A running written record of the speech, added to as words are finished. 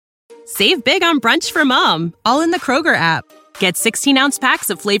Save big on brunch for mom, all in the Kroger app. Get 16-ounce packs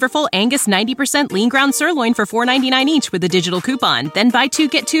of flavorful Angus 90% lean ground sirloin for $4.99 each with a digital coupon. Then buy 2,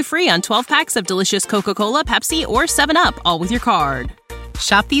 get 2 free on 12 packs of delicious Coca-Cola, Pepsi, or 7-Up, all with your card.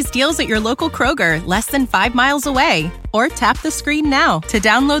 Shop these deals at your local Kroger, less than 5 miles away. Or tap the screen now to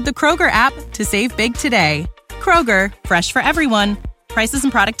download the Kroger app to save big today. Kroger, fresh for everyone. Prices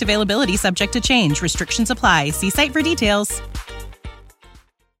and product availability subject to change. Restrictions apply. See site for details.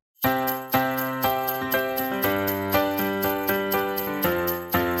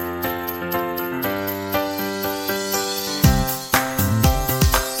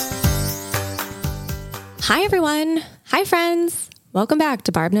 Hi, everyone. Hi, friends. Welcome back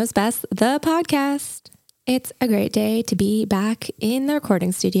to Barb Knows Best, the podcast. It's a great day to be back in the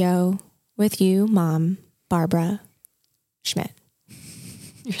recording studio with you, Mom, Barbara Schmidt.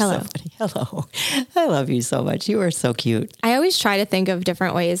 You're Hello. So funny. Hello. I love you so much. You are so cute. I always try to think of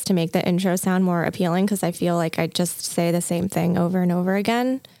different ways to make the intro sound more appealing because I feel like I just say the same thing over and over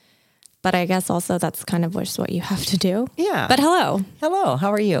again. But I guess also that's kind of just what you have to do. Yeah. But hello. Hello.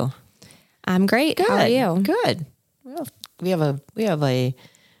 How are you? I'm great. Good. How are you? Good. Well, we have a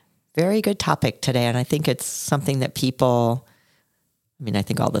very good topic today, and I think it's something that people, I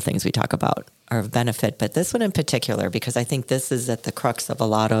think all the things we talk about are of benefit, but this one in particular, because I think this is at the crux of a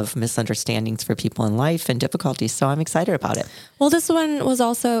lot of misunderstandings for people in life and difficulties. So I'm excited about it. Well, this one was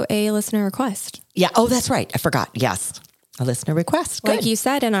also a listener request. Yeah. Oh, that's right. I forgot. Yes. A listener request. Good. Like you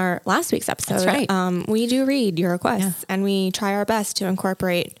said in our last week's episode, That's right. We do read your requests and we try our best to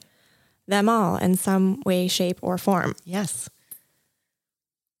incorporate them all in some way, shape, or form. Yes.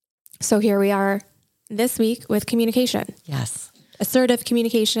 So here we are this week with communication. Yes. Assertive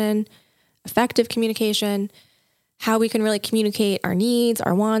communication, effective communication, how we can really communicate our needs,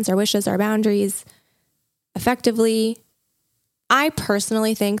 our wants, our wishes, our boundaries effectively. I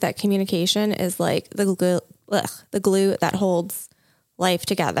personally think that communication is like the glue that holds life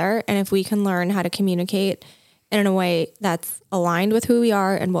together. And if we can learn how to communicate in a way that's aligned with who we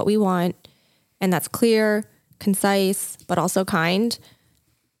are and what we want, and that's clear, concise, but also kind,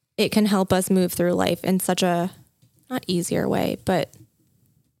 it can help us move through life in such a, not easier way, but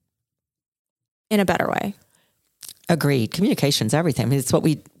in a better way. Agreed. Communication's everything. It's what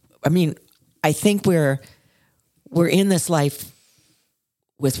I think we're in this life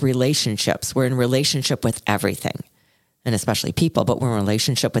with relationships. We're in relationship with everything, and especially people, but we're in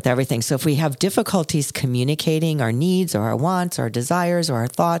relationship with everything. So if we have difficulties communicating our needs or our wants or our desires or our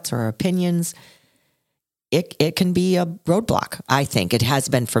thoughts or our opinions, it can be a roadblock. I think it has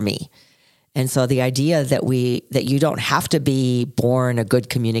been for me. And so the idea that you don't have to be born a good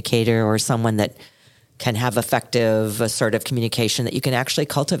communicator or someone that can have effective, assertive communication, that you can actually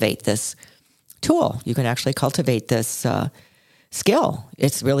cultivate this tool. You can actually cultivate this skill.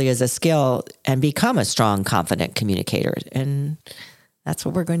 It really is a skill, and become a strong, confident communicator. And that's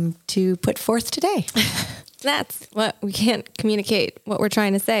what we're going to put forth today. That's what we can't communicate what we're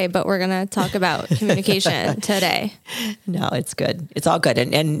trying to say, but we're going to talk about communication today. No, it's good. It's all good.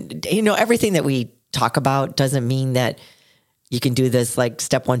 And everything that we talk about doesn't mean that you can do this like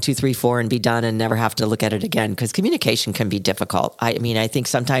step 1, 2, 3, 4 and be done and never have to look at it again, because communication can be difficult. I think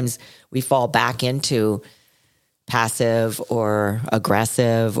sometimes we fall back into passive or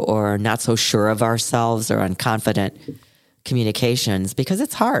aggressive or not so sure of ourselves or unconfident communications because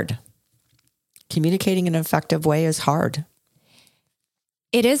it's hard. Communicating in an effective way is hard.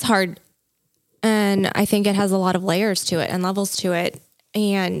 It is hard. And I think it has a lot of layers to it and levels to it.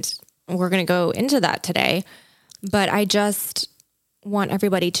 And we're going to go into that today. But I just want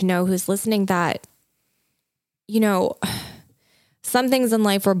everybody to know who's listening that, some things in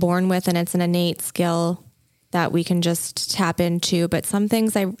life we're born with and it's an innate skill that we can just tap into. But some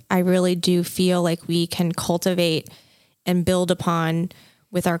things I really do feel like we can cultivate and build upon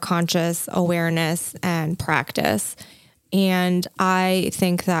with our conscious awareness and practice. And I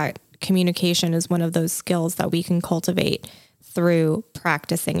think that communication is one of those skills that we can cultivate through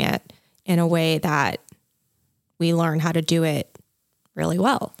practicing it in a way that we learn how to do it really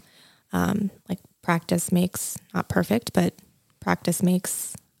well. Like practice makes, not perfect, but practice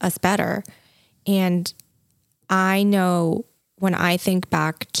makes us better. And I know when I think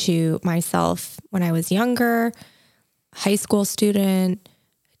back to myself when I was younger, high school student,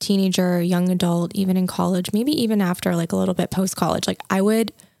 teenager, young adult, even in college, maybe even after like a little bit post-college, like I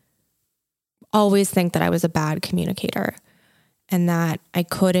would always think that I was a bad communicator and that I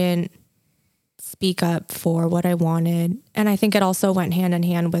couldn't speak up for what I wanted. And I think it also went hand in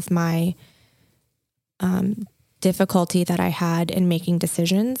hand with my difficulty that I had in making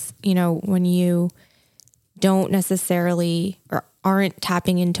decisions. When you don't necessarily or aren't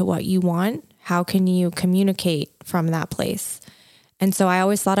tapping into what you want, how can you communicate from that place? And so I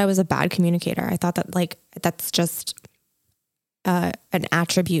always thought I was a bad communicator. I thought that like, that's just an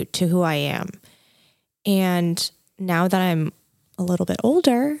attribute to who I am. And now that I'm a little bit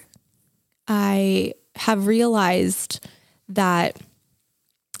older, I have realized that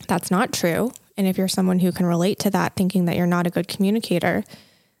that's not true. And if you're someone who can relate to that, thinking that you're not a good communicator,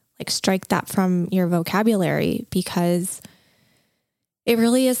 like strike that from your vocabulary, because it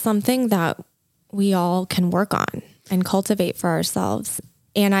really is something that we all can work on and cultivate for ourselves.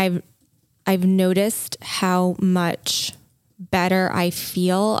 And I've noticed how much better I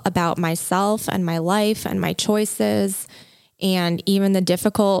feel about myself and my life and my choices and even the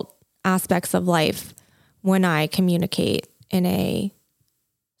difficult aspects of life when I communicate in a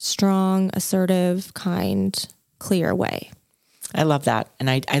strong, assertive, kind, clear way. I love that. And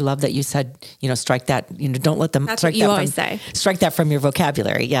I love that you said, strike that, don't let them That's strike what you that always say. Strike that from your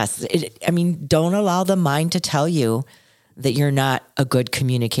vocabulary. Yes. Don't allow the mind to tell you that you're not a good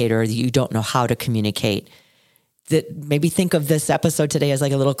communicator, that you don't know how to communicate. That maybe think of this episode today as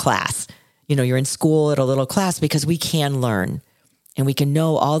like a little class. You're in school at a little class, because we can learn and we can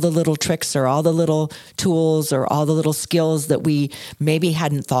know all the little tricks or all the little tools or all the little skills that we maybe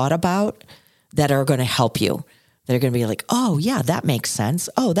hadn't thought about that are going to help you. They're going to be like, oh yeah, that makes sense.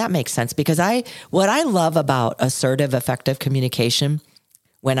 Oh, that makes sense. Because what I love about assertive, effective communication,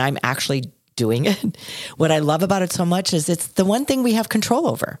 when I'm actually doing it, what I love about it so much is it's the one thing we have control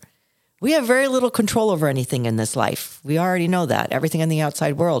over. We have very little control over anything in this life. We already know that. Everything in the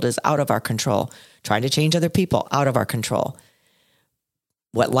outside world is out of our control. Trying to change other people, out of our control.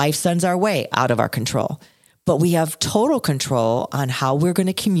 What life sends our way, out of our control. But we have total control on how we're going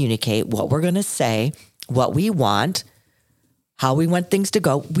to communicate, what we're going to say, what we want, how we want things to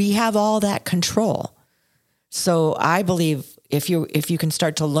go. We have all that control. So I believe if you can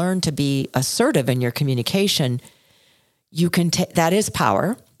start to learn to be assertive in your communication, you can that is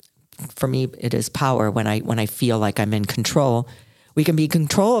power. For me, it is power when I feel like I'm in control. We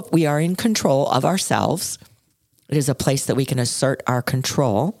are in control of ourselves. It is a place that we can assert our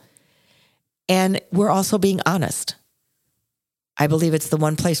control. And we're also being honest. I believe it's the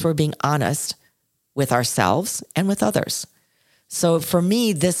one place we're being honest with ourselves and with others. So for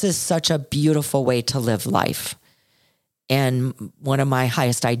me, this is such a beautiful way to live life. And one of my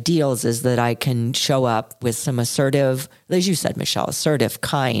highest ideals is that I can show up with some assertive, as you said, Michelle, assertive,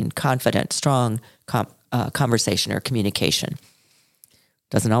 kind, confident, strong conversation or communication.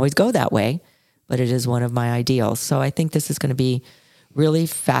 Doesn't always go that way, but it is one of my ideals. So I think this is going to be really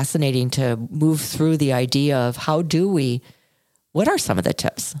fascinating to move through the idea of what are some of the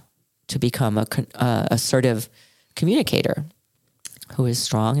tips to become a assertive communicator who is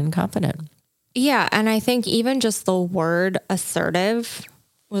strong and confident. Yeah. And I think even just the word assertive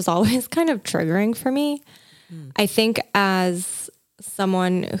was always kind of triggering for me. I think as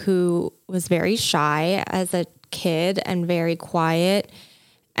someone who was very shy as a kid and very quiet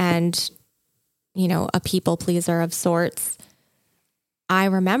and, a people pleaser of sorts, I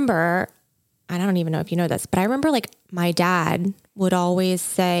remember, I don't even know if you know this, but I remember like my dad would always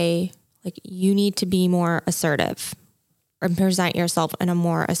say, like, you need to be more assertive or present yourself in a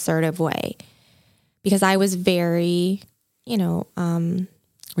more assertive way. Because I was very,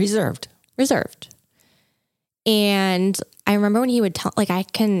 reserved. And I remember when he would tell, like,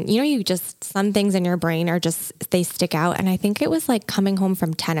 some things in your brain are just, they stick out. And I think it was like coming home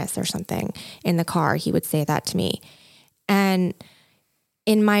from tennis or something in the car, he would say that to me. And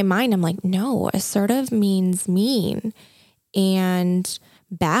in my mind, I'm like, no, assertive means mean and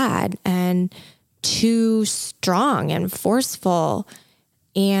bad and too strong and forceful,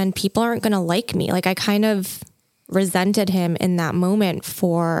 and people aren't going to like me. Like, I kind of resented him in that moment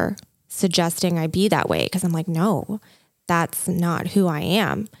for suggesting I be that way, because I'm like, no, that's not who I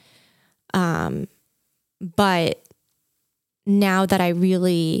am. But now that I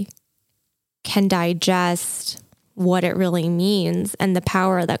really can digest what it really means and the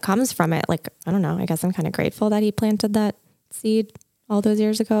power that comes from it, like, I don't know, I guess I'm kind of grateful that he planted that seed all those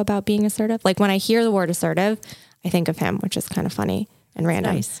years ago about being assertive. Like, when I hear the word assertive, I think of him, which is kind of funny and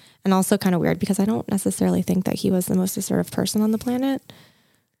random. Nice. And also kind of weird, because I don't necessarily think that he was the most assertive person on the planet.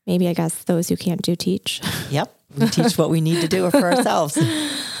 Maybe, I guess, those who can't do teach. Yep. We teach what we need to do for ourselves.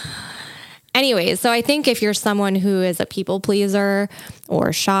 Anyways, so I think if you're someone who is a people pleaser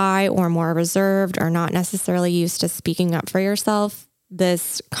or shy or more reserved or not necessarily used to speaking up for yourself,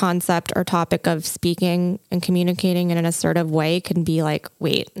 this concept or topic of speaking and communicating in an assertive way can be like,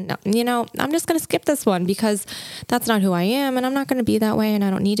 wait, no, I'm just going to skip this one because that's not who I am, and I'm not going to be that way, and I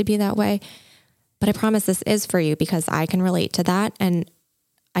don't need to be that way. but I promise this is for you because I can relate to that. And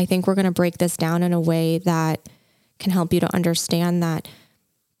I think we're going to break this down in a way that can help you to understand that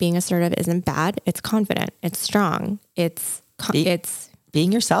being assertive isn't bad. It's confident. It's strong. It's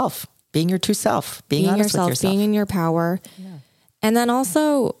being yourself, being your true self, being honest with yourself, being in your power. Yeah. And then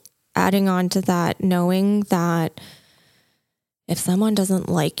also adding on to that, knowing that if someone doesn't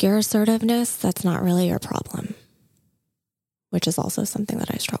like your assertiveness, that's not really your problem, which is also something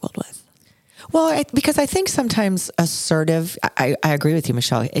that I struggled with. Well, because I think sometimes assertive, I agree with you,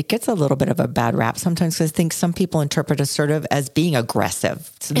 Michelle, it gets a little bit of a bad rap sometimes because I think some people interpret assertive as being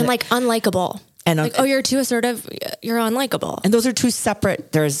aggressive. And like unlikable. And like, oh, you're too assertive, you're unlikable. And those are two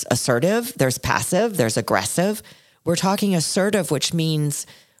separate, there's assertive, there's passive, there's aggressive. We're talking assertive, which means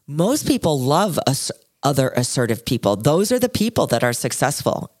most people love other assertive people. Those are the people that are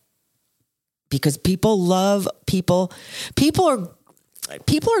successful because people love people. People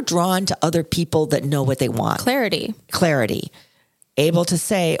are drawn to other people that know what they want. Clarity. Able to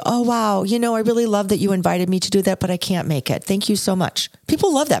say, oh, wow, I really love that you invited me to do that, but I can't make it. Thank you so much.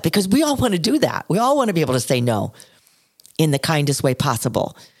 People love that because we all want to do that. We all want to be able to say no in the kindest way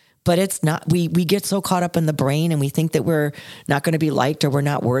possible. But it's not, we get so caught up in the brain and we think that we're not going to be liked or we're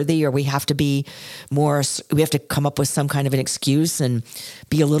not worthy or we have to come up with some kind of an excuse and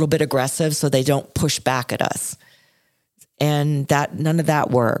be a little bit aggressive so they don't push back at us. And that none of that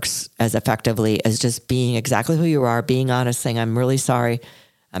works as effectively as just being exactly who you are, being honest, saying, I'm really sorry.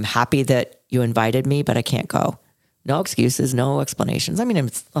 I'm happy that you invited me, but I can't go. No excuses, no explanations. I mean,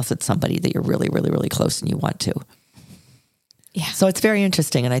 unless it's somebody that you're really, really, really close and you want to. Yeah. So it's very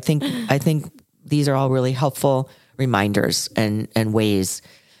interesting. And I think these are all really helpful reminders and ways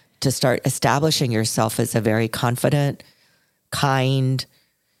to start establishing yourself as a very confident, kind,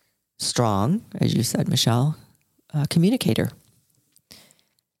 strong, as you said, Michelle, communicator.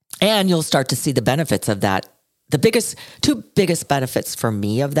 And you'll start to see the benefits of that. The two biggest benefits for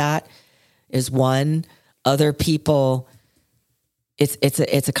me of that is one, other people,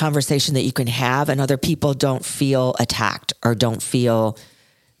 it's a conversation that you can have and other people don't feel attacked or don't feel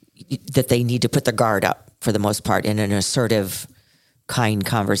that they need to put their guard up for the most part in an assertive, kind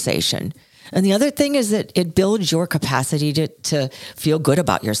conversation. And the other thing is that it builds your capacity to feel good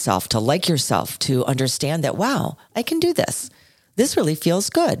about yourself, to like yourself, to understand that, wow, I can do this. This really feels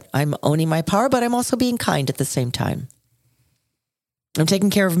good. I'm owning my power, but I'm also being kind at the same time. I'm taking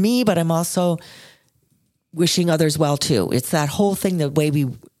care of me, but I'm also wishing others well too. It's that whole thing, the way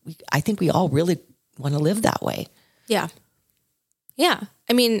I think we all really want to live that way. Yeah. Yeah.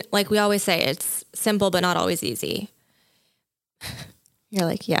 I mean, like we always say, it's simple, but not always easy. You're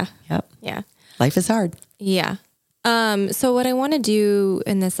like, yeah. Yep. Yeah. Life is hard. Yeah. So what I want to do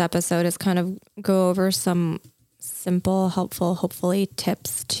in this episode is kind of go over some simple, helpful, hopefully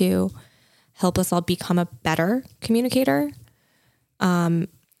tips to help us all become a better communicator. And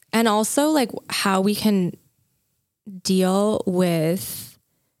also like how we can deal with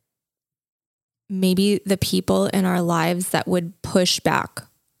maybe the people in our lives that would push back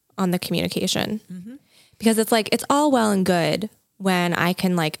on the communication. Mm-hmm. Because it's like, it's all well and good when I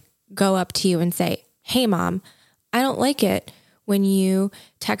can like go up to you and say, hey mom, I don't like it when you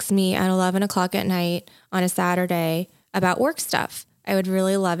text me at 11 o'clock at night on a Saturday about work stuff. I would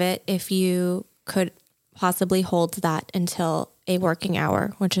really love it if you could possibly hold that until a working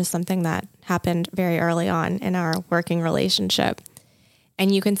hour, which is something that happened very early on in our working relationship.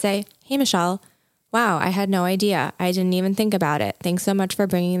 And you can say, hey, Michelle, wow, I had no idea. I didn't even think about it. Thanks so much for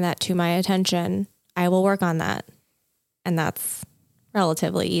bringing that to my attention. I will work on that. And that's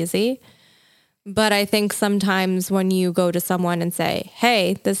relatively easy. But I think sometimes when you go to someone and say,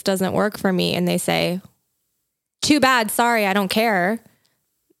 hey, this doesn't work for me, and they say, too bad, sorry, I don't care,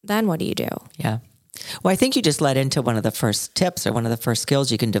 then what do you do? Yeah. Well, I think you just led into one of the first tips or one of the first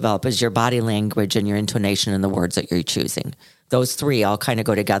skills you can develop is your body language and your intonation and the words that you're choosing. Those three all kind of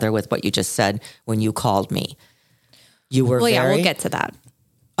go together with what you just said when you called me. You were yeah, we'll get to that.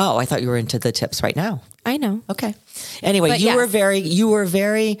 Oh, I thought you were into the tips right now. I know. Okay. Anyway, but you were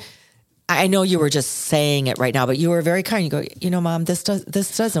very, I know you were just saying it right now, but you were very kind. You go, mom, this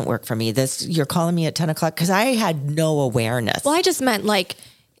doesn't work for me. You're calling me at 10 o'clock because I had no awareness. Well, I just meant like,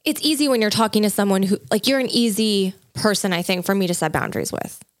 it's easy when you're talking to someone who, like, you're an easy person, I think, for me to set boundaries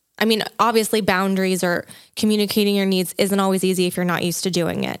with. I mean, obviously boundaries or communicating your needs isn't always easy if you're not used to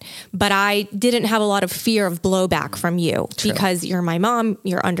doing it. But I didn't have a lot of fear of blowback from you. True. Because you're my mom,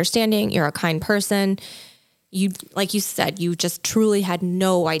 you're understanding, you're a kind person. You, like you said, you just truly had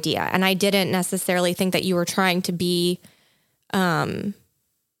no idea. And I didn't necessarily think that you were trying to be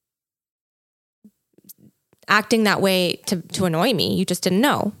acting that way to annoy me. You just didn't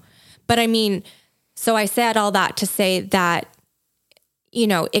know. But I mean, So I said all that to say that,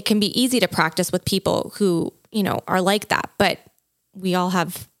 it can be easy to practice with people who, are like that, but we all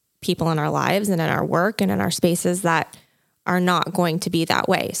have people in our lives and in our work and in our spaces that are not going to be that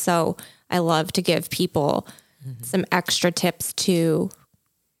way. So I love to give people some extra tips to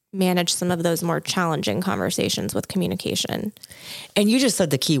manage some of those more challenging conversations with communication. And you just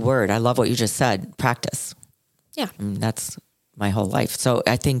said the key word. I love what you just said, practice. Yeah. That's my whole life. So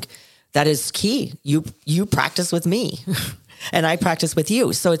I think that is key. You practice with me and I practice with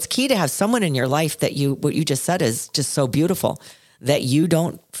you. So it's key to have someone in your life that what you just said is just so beautiful, that you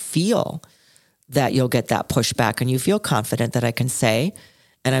don't feel that you'll get that pushback and you feel confident that I can say,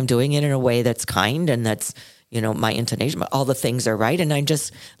 and I'm doing it in a way that's kind and that's, my intonation, all the things are right. And I'm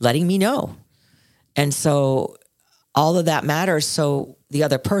just letting me know. And so all of that matters. So the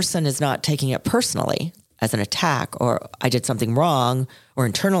other person is not taking it personally as an attack or I did something wrong or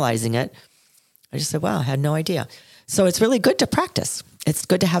internalizing it. I just said, wow, I had no idea. So it's really good to practice. It's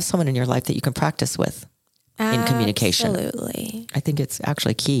good to have someone in your life that you can practice with in communication. Absolutely. I think it's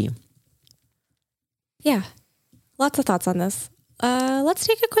actually key. Yeah. Lots of thoughts on this. Let's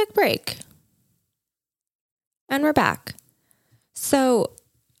take a quick break. And we're back. So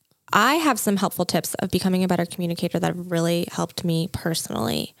I have some helpful tips of becoming a better communicator that have really helped me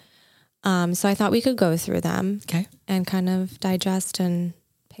personally. So I thought we could go through them and kind of digest and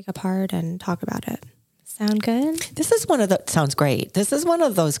pick apart and talk about it. Sound good? Sounds great. This is one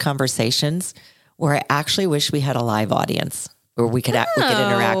of those conversations where I actually wish we had a live audience or we could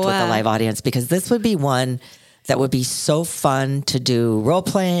interact with a live audience, because this would be one that would be so fun to do role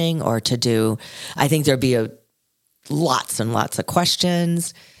playing or to do. I think there'd be lots and lots of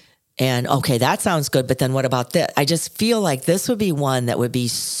questions and okay, that sounds good. But then what about this? I just feel like this would be one that would be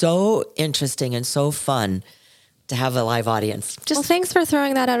so interesting and so fun to have a live audience. Well, thanks for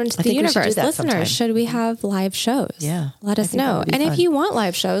throwing that out into the universe. Listeners, sometime. Should we have live shows? Yeah. Let us know. And if you want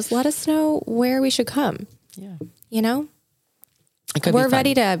live shows, let us know where we should come. Yeah. We're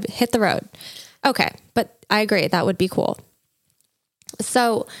ready to hit the road. Okay. But I agree. That would be cool.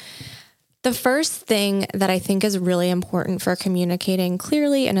 So the first thing that I think is really important for communicating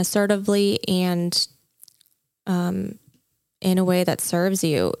clearly and assertively and in a way that serves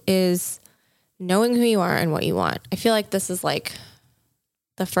you is knowing who you are and what you want. I feel like this is like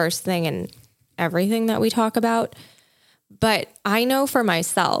the first thing in everything that we talk about. But I know for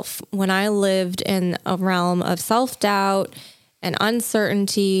myself, when I lived in a realm of self-doubt and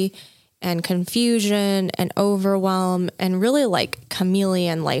uncertainty and confusion and overwhelm and really like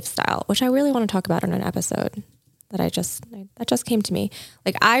chameleon lifestyle, which I really want to talk about in an episode that just came to me.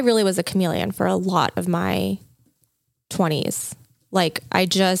 Like I really was a chameleon for a lot of my 20s. Like I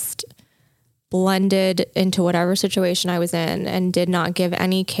just blended into whatever situation I was in and did not give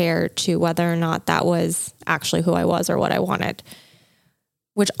any care to whether or not that was actually who I was or what I wanted,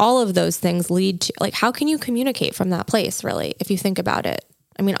 which all of those things lead to, like, how can you communicate from that place, really, if you think about it?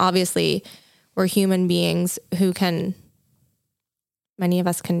 I mean, obviously we're human beings who many of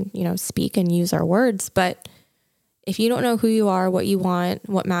us can, speak and use our words, but if you don't know who you are, what you want,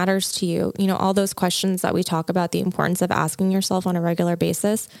 what matters to you, all those questions that we talk about, the importance of asking yourself on a regular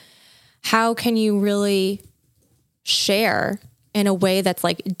basis, how can you really share in a way that's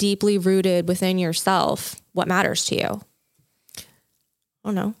like deeply rooted within yourself what matters to you? I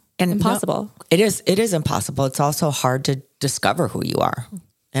don't know. And impossible. No, it is impossible. It's also hard to discover who you are.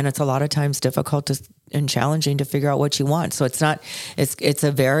 And it's a lot of times difficult and challenging to figure out what you want. So it's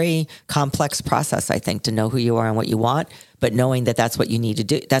a very complex process, I think, to know who you are and what you want, but knowing that that's what you need to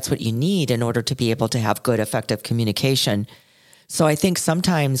do. That's what you need in order to be able to have good, effective communication. So I think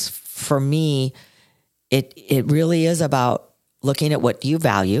sometimes for me, it really is about looking at what you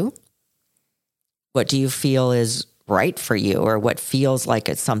value. What do you feel is right for you, or what feels like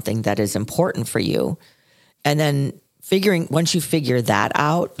it's something that is important for you? And then once you figure that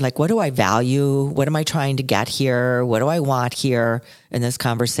out, like, what do I value? What am I trying to get here? What do I want here in this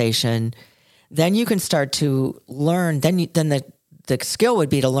conversation? Then you can start to learn. Then the skill would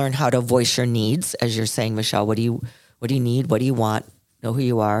be to learn how to voice your needs, as you're saying, Michelle. What do you need? What do you want? Know who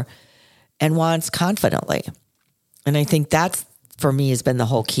you are, and wants confidently. And I think that's, for me, has been the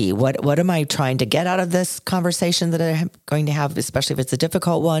whole key. What am I trying to get out of this conversation that I'm going to have, especially if it's a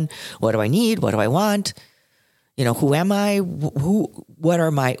difficult one? What do I need? What do I want? Who am I?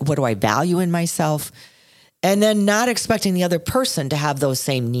 What do I value in myself? And then not expecting the other person to have those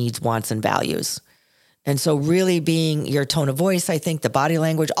same needs, wants, and values. And so really being your tone of voice, I think the body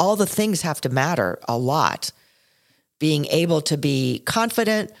language, all the things have to matter a lot. Being able to be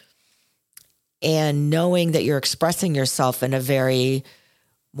confident and knowing that you're expressing yourself in a very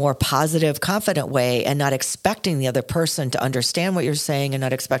more positive, confident way and not expecting the other person to understand what you're saying and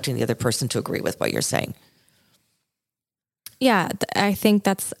not expecting the other person to agree with what you're saying. Yeah, I think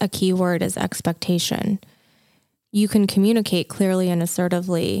that's a key word is expectation. You can communicate clearly and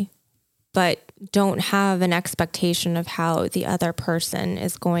assertively, but don't have an expectation of how the other person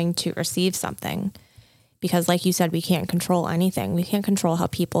is going to receive something. Because like you said, we can't control anything. We can't control how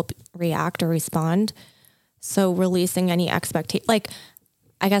people react or respond. So releasing any expectation, like,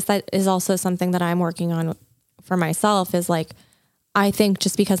 I guess that is also something that I'm working on for myself is like, I think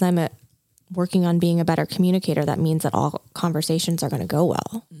just because I'm working on being a better communicator, that means that all conversations are going to go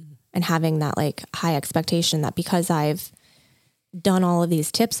well. And having that like high expectation that because I've done all of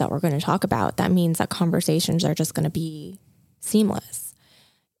these tips that we're going to talk about, that means that conversations are just going to be seamless.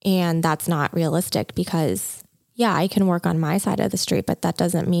 And that's not realistic because yeah, I can work on my side of the street, but that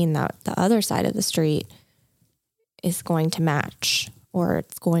doesn't mean that the other side of the street is going to match or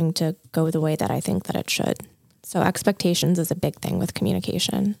it's going to go the way that I think that it should. So expectations is a big thing with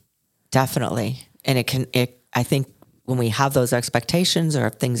communication. Definitely. And I think when we have those expectations or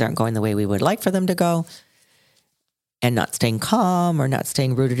if things aren't going the way we would like for them to go and not staying calm or not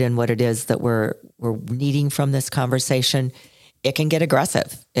staying rooted in what it is that we're needing from this conversation, it can get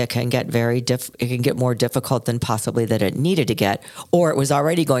aggressive. It can get it can get more difficult than possibly that it needed to get, or it was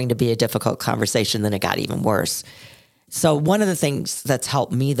already going to be a difficult conversation, then it got even worse. So one of the things that's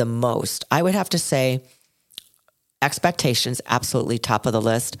helped me the most, I would have to say expectations, absolutely top of the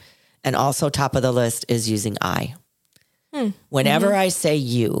list. And also top of the list is using I. Whenever I say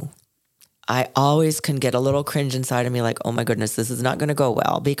you, I always can get a little cringe inside of me like, oh my goodness, this is not going to go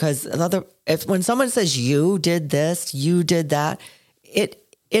well. Because when someone says you did this, you did that,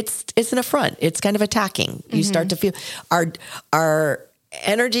 it's an affront. It's kind of attacking. You start to feel our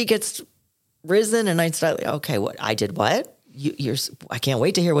energy gets risen and I start, okay, what I did what? I can't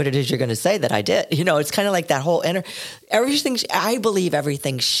wait to hear what it is you're going to say that I did. It's kind of like that whole everything. I believe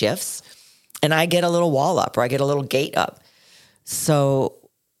everything shifts and I get a little wall up or I get a little gate up. So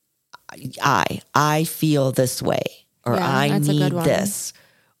I feel this way or I need this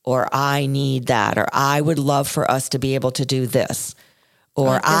or I need that or I would love for us to be able to do this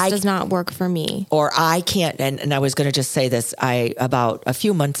or this does not work for me or I can't. And I was going to just say this, about a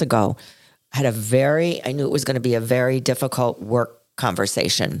few months ago, I knew it was going to be a very difficult work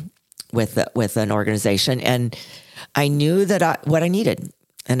conversation with an organization. And I knew that what I needed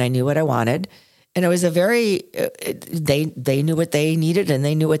and I knew what I wanted. And it was they knew what they needed and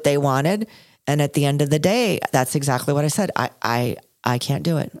they knew what they wanted. And at the end of the day, that's exactly what I said. I can't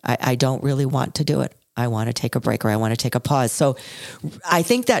do it. I don't really want to do it. I want to take a break or I want to take a pause. So I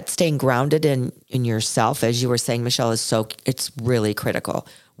think that staying grounded in yourself, as you were saying, Michelle, it's really critical.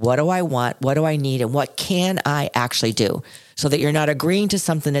 What do I want? What do I need? And what can I actually do so that you're not agreeing to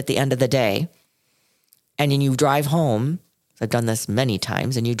something at the end of the day and then you drive home. I've done this many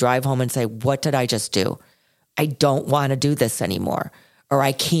times and you drive home and say, what did I just do? I don't want to do this anymore. Or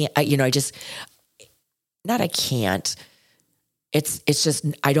I can't, I can't. It's just,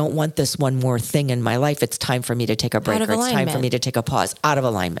 I don't want this one more thing in my life. It's time for me to take a break or it's time for me to take a pause. Out of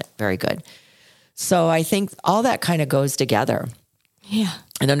alignment. Very good. So I think all that kind of goes together. Yeah.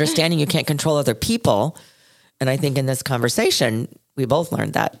 And understanding you can't control other people. And I think in this conversation, we both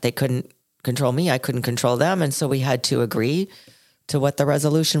learned that they couldn't control me. I couldn't control them. And so we had to agree to what the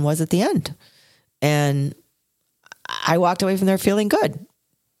resolution was at the end. And I walked away from there feeling good.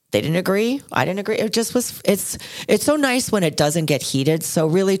 They didn't agree. I didn't agree. It just was, it's so nice when it doesn't get heated. So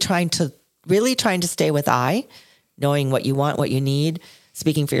really trying to stay with I, knowing what you want, what you need,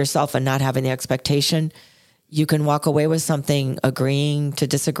 speaking for yourself and not having the expectation. You can walk away with something agreeing to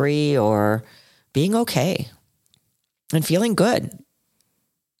disagree or being okay and feeling good.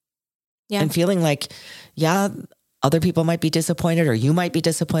 Yeah. And feeling like, yeah, other people might be disappointed or you might be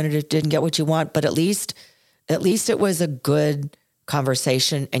disappointed if you didn't get what you want, but at least it was a good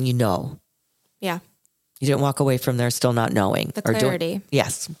conversation and Yeah. You didn't walk away from there still not knowing. The clarity.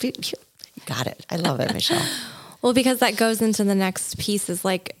 Yes. You got it. I love it, Michelle. Well, because that goes into the next piece is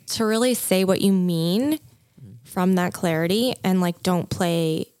like to really say what you mean from that clarity and like don't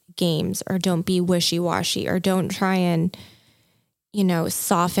play games or don't be wishy-washy or don't try and,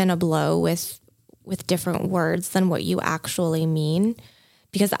 soften a blow with different words than what you actually mean.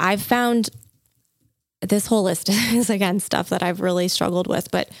 Because I've found this whole list is again stuff that I've really struggled with,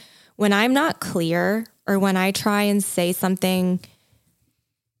 but when I'm not clear or when I try and say something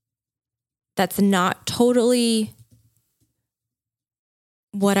that's not totally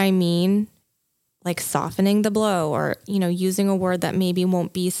what I mean, like softening the blow or, using a word that maybe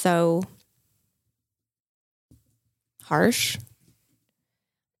won't be so harsh,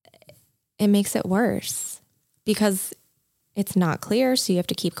 it makes it worse because it's not clear. So you have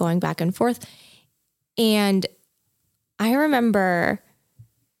to keep going back and forth. And I remember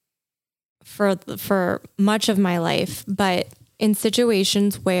for much of my life, but in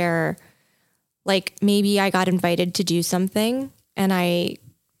situations where like maybe I got invited to do something and I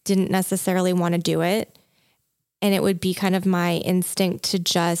didn't necessarily want to do it. And it would be kind of my instinct to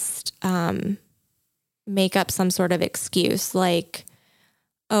just make up some sort of excuse like,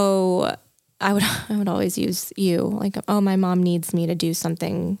 oh, I would always use you, like, oh, my mom needs me to do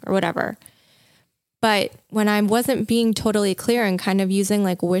something or whatever. But when I wasn't being totally clear and kind of using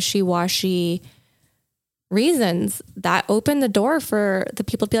like wishy-washy reasons, that opened the door for the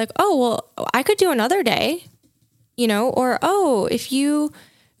people to be like, oh, well, I could do another day, or, oh, if you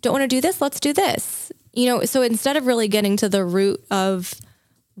don't want to do this, let's do this, So instead of really getting to the root of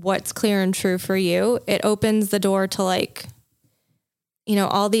what's clear and true for you, it opens the door to like,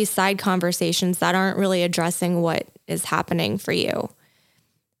 all these side conversations that aren't really addressing what is happening for you.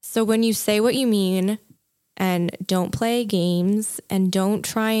 So when you say what you mean and don't play games and don't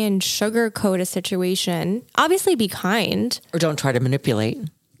try and sugarcoat a situation, obviously be kind. Or don't try to manipulate.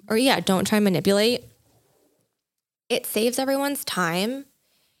 Don't try and manipulate. It saves everyone's time.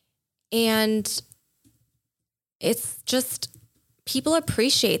 And it's just, people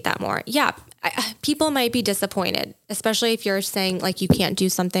appreciate that more. Yeah. People might be disappointed, especially if you're saying like you can't do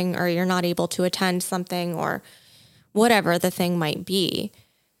something or you're not able to attend something or whatever the thing might be.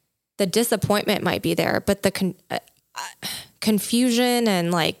 The disappointment might be there, but the confusion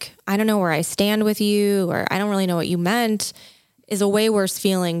and like, I don't know where I stand with you, or I don't really know what you meant, is a way worse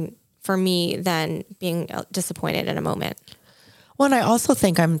feeling for me than being disappointed in a moment. Well, and I also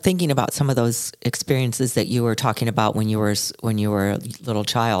think I'm thinking about some of those experiences that you were talking about when you were a little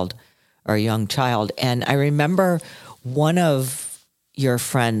child or a young child. And I remember one of your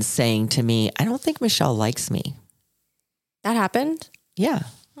friends saying to me, I don't think Michelle likes me. That happened? Yeah.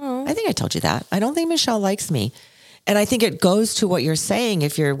 Oh. I think I told you that. I don't think Michelle likes me. And I think it goes to what you're saying.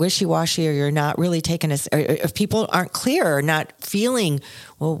 If you're wishy-washy or you're not really taking us, or if people aren't clear or not feeling,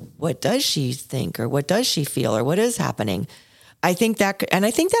 well, what does she think or what does she feel or what is happening? I think that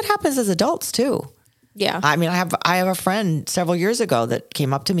happens as adults too. Yeah. I mean, I have a friend several years ago that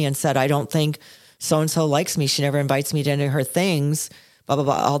came up to me and said, I don't think so-and-so likes me. She never invites me to any of her things, blah, blah,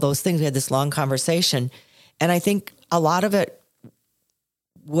 blah, all those things. We had this long conversation. And I think a lot of it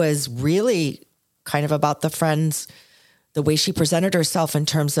was really kind of about the friends, the way she presented herself in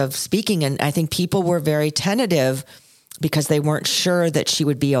terms of speaking. And I think people were very tentative because they weren't sure that she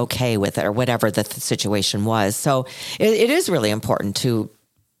would be okay with it or whatever the situation was. So it is really important to,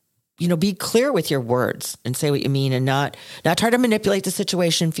 be clear with your words and say what you mean and not try to manipulate the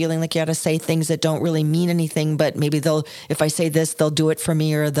situation, feeling like you got to say things that don't really mean anything, but maybe if I say this, they'll do it for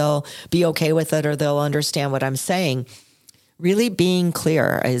me or they'll be okay with it or they'll understand what I'm saying. Really being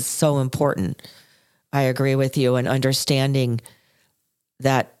clear is so important. I agree with you, and understanding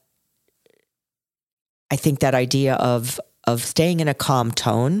that. I think that idea of staying in a calm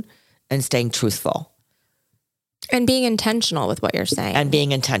tone and staying truthful. And being intentional with what you're saying. And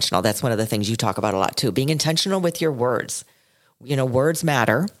being intentional. That's one of the things you talk about a lot too. Being intentional with your words. Words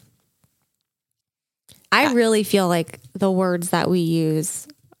matter. I really feel like the words that we use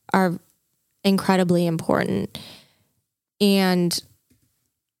are incredibly important. And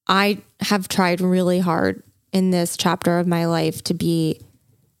I have tried really hard in this chapter of my life to be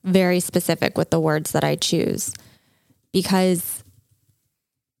very specific with the words that I choose because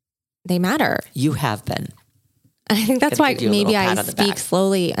they matter. You have been. And I think that's why maybe I speak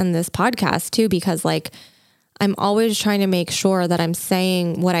slowly on this podcast too, because like I'm always trying to make sure that I'm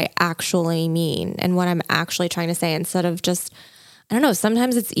saying what I actually mean and what I'm actually trying to say instead of just, I don't know,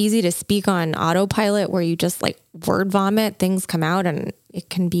 sometimes it's easy to speak on autopilot where you just like word vomit, things come out and it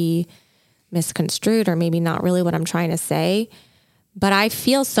can be misconstrued or maybe not really what I'm trying to say. But I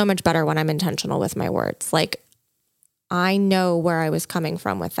feel so much better when I'm intentional with my words. Like I know where I was coming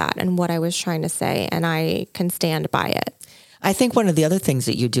from with that and what I was trying to say, and I can stand by it. I think one of the other things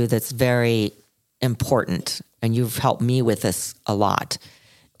that you do that's very important, and you've helped me with this a lot,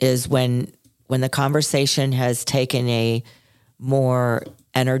 is when the conversation has taken a more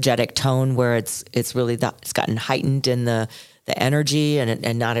energetic tone where it's really it's gotten heightened in the energy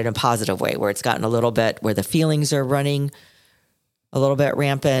and not in a positive way, where it's gotten a little bit where the feelings are running a little bit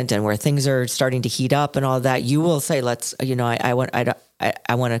rampant and where things are starting to heat up and all that, you will say, let's, I want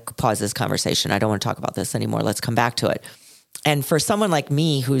to pause this conversation. I don't want to talk about this anymore. Let's come back to it. And for someone like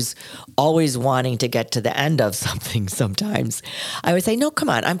me, who's always wanting to get to the end of something sometimes, I would say, no, come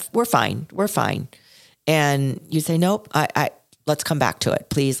on, we're fine. And you say, nope, let's come back to it.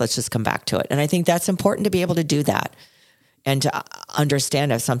 Please, let's just come back to it. And I think that's important to be able to do that and to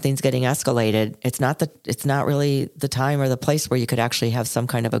understand if something's getting escalated, it's not really the time or the place where you could actually have some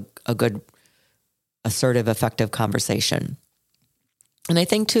kind of a good, assertive, effective conversation. And I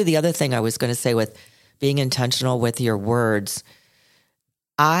think too, the other thing I was going to say with being intentional with your words,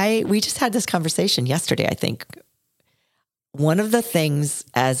 we just had this conversation yesterday, I think. One of the things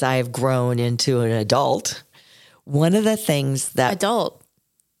as I've grown into an adult, one of the things that...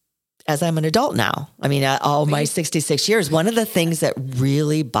 As I'm an adult now, I mean, all my 66 years, one of the things that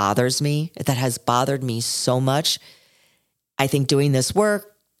really bothers me, that has bothered me so much, I think doing this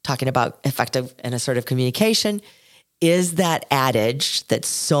work, talking about effective and assertive communication, is that adage that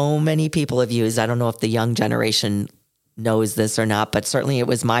so many people have used. I don't know if the young generation knows this or not, but certainly it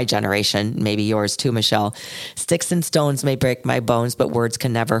was my generation, maybe yours too, Michelle. Sticks and stones may break my bones, but words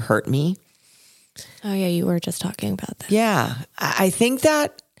can never hurt me. Oh yeah, you were just talking about that. Yeah, I think that's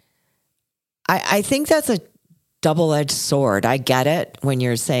a double-edged sword. I get it when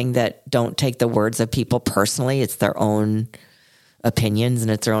you're saying that don't take the words of people personally. It's their own opinions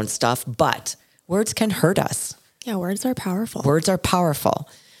and it's their own stuff, but words can hurt us. Yeah, words are powerful. Words are powerful.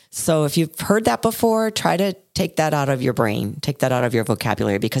 So if you've heard that before, try to take that out of your brain, take that out of your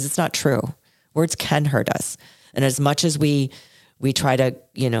vocabulary, because it's not true. Words can hurt us. And as much as we try to,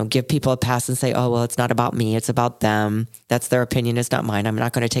 give people a pass and say, oh, well, it's not about me. It's about them. That's their opinion. It's not mine. I'm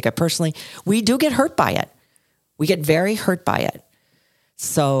not going to take it personally. We do get hurt by it. We get very hurt by it.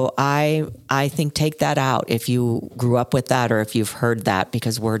 So I think take that out if you grew up with that or if you've heard that,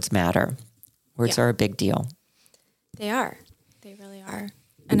 because words matter. Words are a big deal. They are. They really are.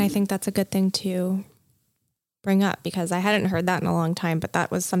 And I think that's a good thing to bring up, because I hadn't heard that in a long time, but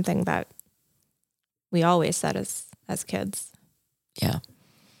that was something that we always said as kids. Yeah.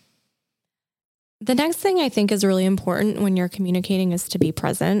 The next thing I think is really important when you're communicating is to be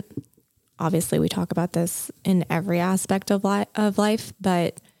present. Obviously, we talk about this in every aspect of life,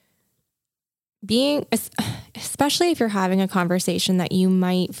 but being, especially if you're having a conversation that you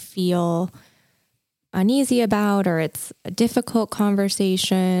might feel uneasy about, or it's a difficult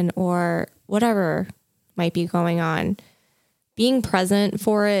conversation or whatever might be going on, being present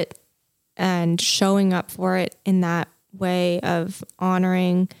for it and showing up for it in that way of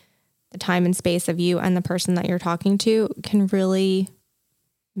honoring the time and space of you and the person that you're talking to can really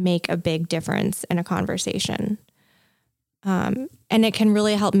make a big difference in a conversation. And it can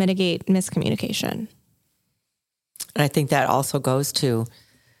really help mitigate miscommunication. And I think that also goes to,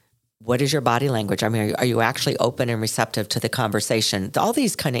 what is your body language? I mean, are you actually open and receptive to the conversation? All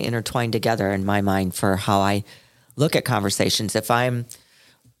these kind of intertwine together in my mind for how I look at conversations. If I'm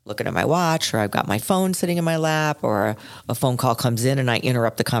looking at my watch, or I've got my phone sitting in my lap, or a phone call comes in and I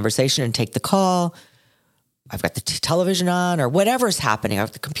interrupt the conversation and take the call, I've got the television on, or whatever's happening, I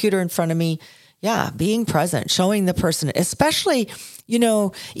have the computer in front of me. Yeah, being present, showing the person, especially,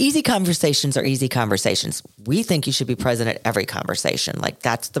 easy conversations are easy conversations. We think you should be present at every conversation. Like,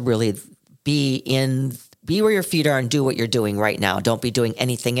 that's be where your feet are and do what you're doing right now. Don't be doing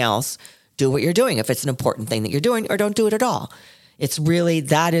anything else. Do what you're doing. If it's an important thing that you're doing, or don't do it at all. It's really,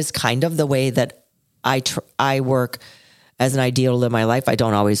 that is kind of the way that I work as an ideal to live my life. I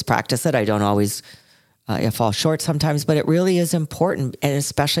don't always practice it. I don't always, I fall short sometimes, but it really is important. And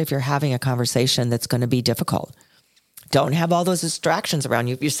especially if you're having a conversation that's going to be difficult, don't have all those distractions around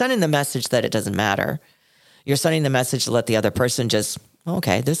you. If you're sending the message that it doesn't matter, you're sending the message to let the other person just,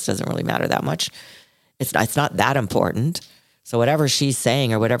 okay, this doesn't really matter that much. It's not that important. So whatever she's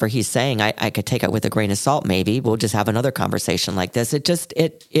saying or whatever he's saying, I could take it with a grain of salt. Maybe we'll just have another conversation like this.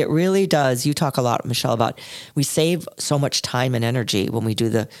 It really does. You talk a lot, Michelle, about we save so much time and energy when we do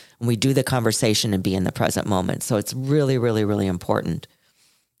the conversation and be in the present moment. So it's really, really, really important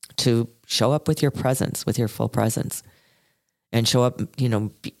to show up with your presence, with your full presence, and show up,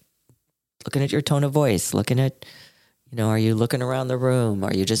 looking at your tone of voice, looking at, are you looking around the room?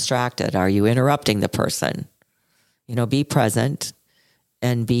 Are you distracted? Are you interrupting the person? Be present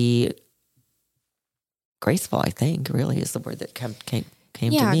and be graceful, I think, really is the word that came to me.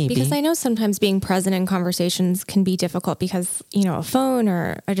 Yeah, because I know sometimes being present in conversations can be difficult because, a phone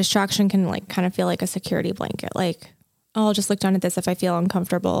or a distraction can kind of feel like a security blanket. Like, oh, I'll just look down at this if I feel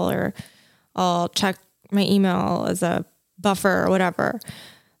uncomfortable, or I'll check my email as a buffer or whatever.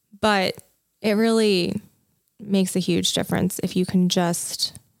 But it really makes a huge difference if you can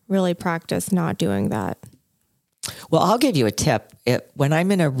just really practice not doing that. Well, I'll give you a tip. When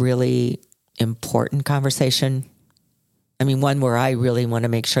I'm in a really important conversation, one where I really want to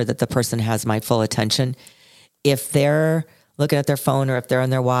make sure that the person has my full attention, if they're looking at their phone, or if they're on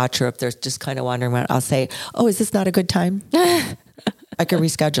their watch, or if they're just kind of wandering around, I'll say, oh, is this not a good time? I could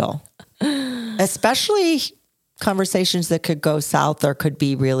reschedule. Especially conversations that could go south or could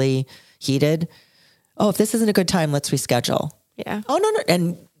be really heated. Oh, if this isn't a good time, let's reschedule. Yeah. Oh, no.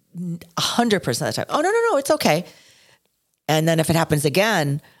 And 100% of the time, oh, no, it's okay. And then if it happens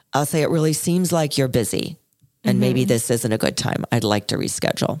again, I'll say, it really seems like you're busy and maybe this isn't a good time. I'd like to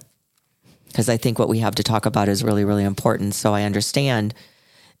reschedule. Because I think what we have to talk about is really, really important. So I understand,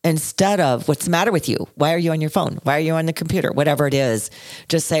 instead of what's the matter with you? Why are you on your phone? Why are you on the computer? Whatever it is,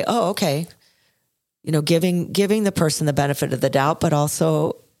 just say, oh, okay. Giving the person the benefit of the doubt, but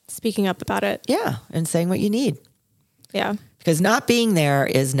also speaking up about it. Yeah. And saying what you need. Yeah. Because not being there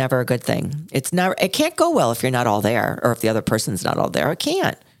is never a good thing. It can't go well if you're not all there, or if the other person's not all there. It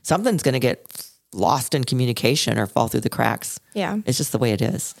can't. Something's going to get lost in communication or fall through the cracks. Yeah. It's just the way it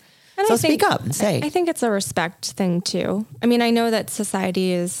is. And so speak up and say. I think it's a respect thing too. I mean, I know that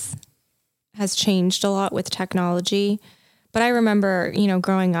society has changed a lot with technology, but I remember,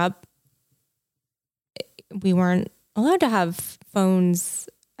 growing up, we weren't allowed to have phones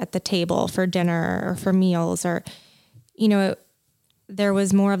at the table for dinner or for meals, or, there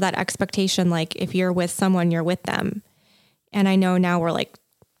was more of that expectation. Like, if you're with someone, you're with them. And I know now we're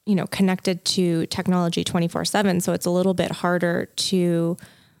connected to technology 24/7. So it's a little bit harder to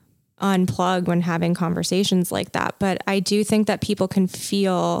unplug when having conversations like that. But I do think that people can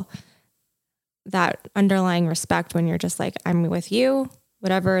feel that underlying respect when you're just like, I'm with you,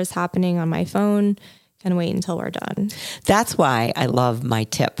 whatever is happening on my phone, can wait until we're done. That's why I love my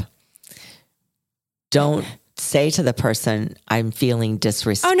tip. Don't say to the person, I'm feeling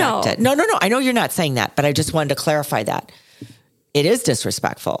disrespected. Oh, no. No. I know you're not saying that, but I just wanted to clarify that. It is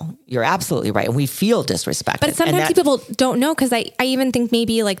disrespectful. You're absolutely right. And we feel disrespected. But sometimes people don't know, because I even think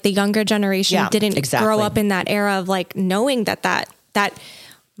maybe like the younger generation didn't grow up in that era of like knowing that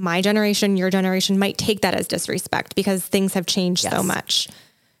my generation, your generation might take that as disrespect because things have changed so much.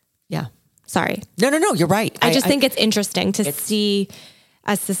 Yeah. Sorry. No. You're right. I just think it's interesting to see,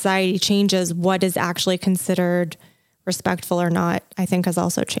 as society changes, what is actually considered respectful or not, I think has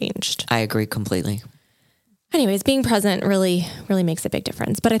also changed. I agree completely. Anyways, being present really, really makes a big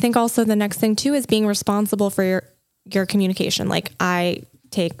difference. But I think also the next thing too is being responsible for your communication. Like, I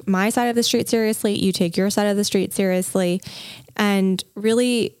take my side of the street seriously, you take your side of the street seriously, and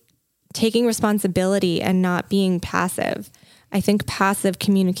really taking responsibility and not being passive. I think passive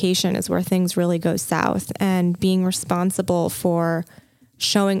communication is where things really go south, and being responsible for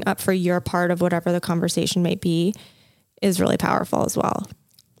showing up for your part of whatever the conversation may be is really powerful as well.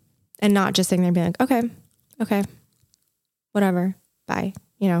 And not just sitting there and being like, okay, whatever, bye,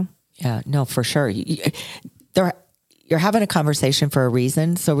 Yeah, no, for sure. You're having a conversation for a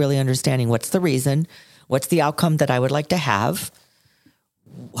reason. So really understanding what's the reason, what's the outcome that I would like to have,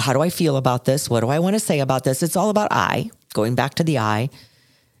 how do I feel about this, what do I want to say about this? It's all about I, going back to the I.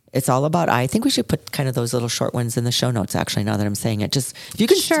 It's all about I think we should put kind of those little short ones in the show notes, actually, now that I'm saying it. Just if you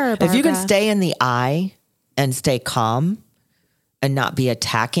can stay in the I and stay calm and not be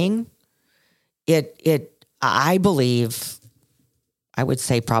attacking, I believe, I would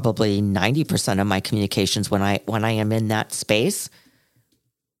say probably 90% of my communications when I am in that space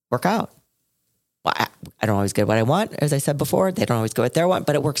work out. Well, I don't always get what I want. As I said before, they don't always go what they want,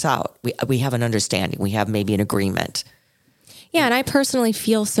 but it works out. We have an understanding. We have maybe an agreement. Yeah. And I personally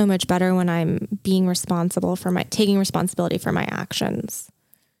feel so much better when I'm being responsible for taking responsibility for my actions.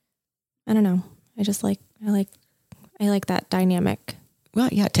 I don't know. I like that dynamic. Well,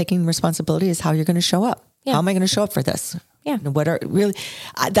 yeah. Taking responsibility is how you're going to show up. Yeah. How am I going to show up for this? Yeah. What are really,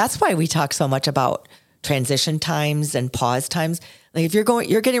 that's why we talk so much about transition times and pause times. Like if you're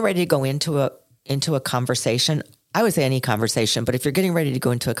getting ready to go into a conversation, I would say any conversation, but if you're getting ready to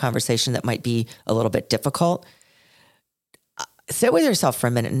go into a conversation that might be a little bit difficult, sit with yourself for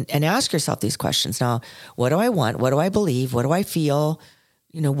a minute and ask yourself these questions. Now, what do I want? What do I believe? What do I feel?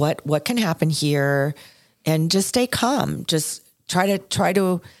 What can happen here? And just stay calm. Just try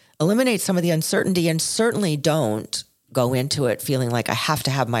to eliminate some of the uncertainty, and certainly don't go into it feeling like I have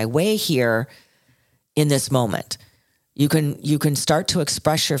to have my way here in this moment. You can start to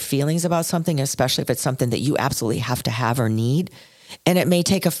express your feelings about something, especially if it's something that you absolutely have to have or need. And it may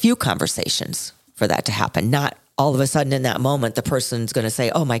take a few conversations for that to happen. Not all of a sudden in that moment, the person's going to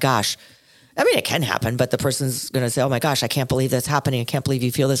say, oh my gosh. I mean, it can happen, but the person's going to say, oh my gosh, I can't believe that's happening. I can't believe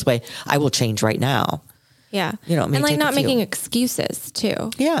you feel this way. I will change right now. Yeah. And like not making excuses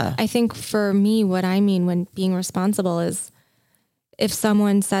too. Yeah. I think for me, what I mean when being responsible is if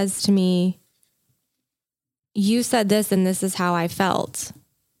someone says to me, you said this and this is how I felt.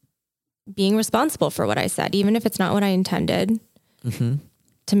 being responsible for what I said, even if it's not what I intended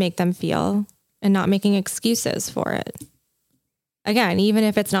to make them feel, and not making excuses for it. Again, even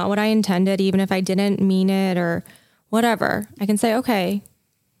if it's not what I intended, even if I didn't mean it or whatever, I can say, okay,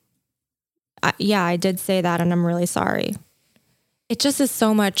 I did say that and I'm really sorry. It just is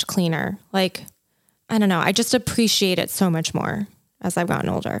so much cleaner. Like, I don't know. I just appreciate it so much more as I've gotten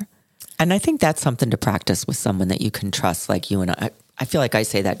older. And I think that's something to practice with someone that you can trust, like you and I. I feel like I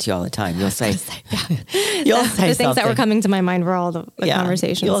say that to you all the time. You'll say, you'll say the things that were coming to my mind were all the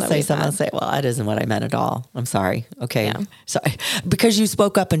conversations. You'll say something. I'll say, well, that isn't what I meant at all. I'm sorry. Okay. Yeah. Sorry. Because you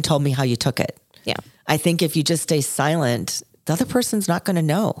spoke up and told me how you took it. Yeah. I think if you just stay silent, the other person's not going to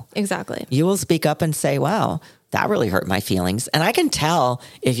know. Exactly. You will speak up and say, wow, that really hurt my feelings. And I can tell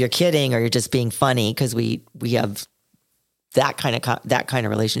if you're kidding or you're just being funny, because we have that kind of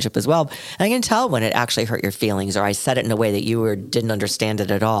relationship as well. And I can tell when it actually hurt your feelings, or I said it in a way that you didn't understand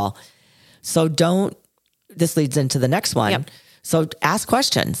it at all. So this leads into the next one. Yep. So ask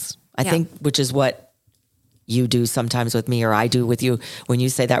questions, I think, which is what you do sometimes with me, or I do with you. When you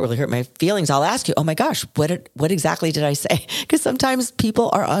say that really hurt my feelings, I'll ask you, oh my gosh, what exactly did I say? Because sometimes people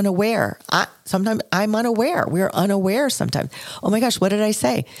are unaware. Sometimes I'm unaware. We're unaware sometimes. Oh my gosh, what did I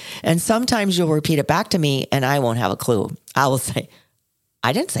say? And sometimes you'll repeat it back to me and I won't have a clue. I will say,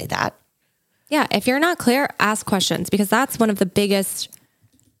 I didn't say that. Yeah. If you're not clear, ask questions, because that's one of the biggest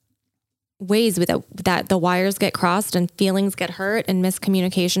ways that the wires get crossed and feelings get hurt and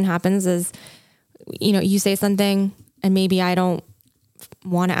miscommunication happens is, you say something and maybe I don't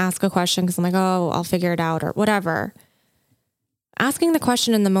want to ask a question because I'm like, oh, I'll figure it out or whatever. Asking the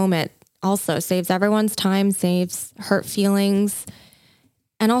question in the moment also saves everyone's time, saves hurt feelings.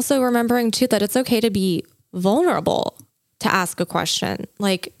 And also remembering too that it's okay to be vulnerable to ask a question.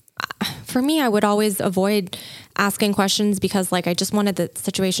 Like for me, I would always avoid asking questions because like I just wanted the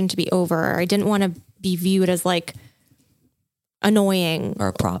situation to be over. Or I didn't want to be viewed as like annoying or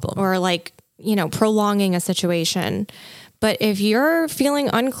a problem or like, prolonging a situation. But if you're feeling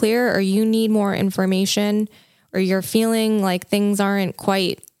unclear or you need more information or you're feeling like things aren't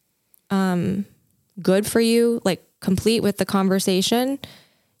quite good for you, like complete with the conversation,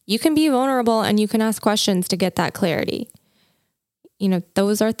 you can be vulnerable and you can ask questions to get that clarity.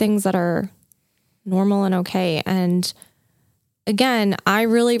 Those are things that are normal and okay. And again, I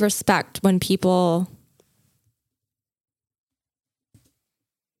really respect when people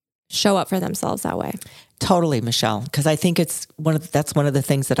show up for themselves that way. Totally, Michelle. Because I think that's one of the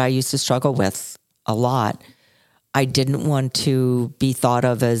things that I used to struggle with a lot. I didn't want to be thought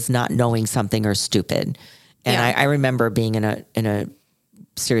of as not knowing something or stupid. And I remember being in a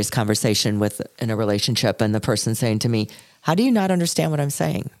serious conversation in a relationship, and the person saying to me, how do you not understand what I'm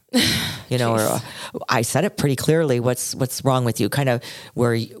saying? Or I said it pretty clearly. What's wrong with you? Kind of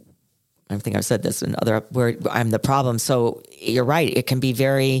where I think I've said this in where I'm the problem. So you're right. It can be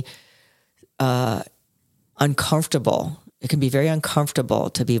very uncomfortable. It can be very uncomfortable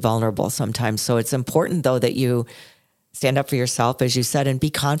to be vulnerable sometimes. So it's important though that you stand up for yourself, as you said, and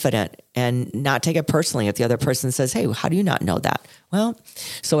be confident and not take it personally if the other person says, hey, how do you not know that? Well,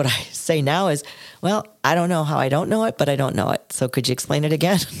 so what I say now is, well, I don't know how I don't know it, but I don't know it. So could you explain it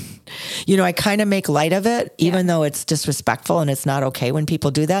again? I kind of make light of it, even though it's disrespectful and it's not okay when people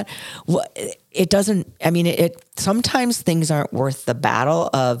do that. It doesn't, sometimes things aren't worth the battle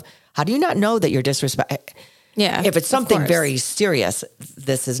of, how do you not know that you're disrespectful? Yeah. If it's something very serious,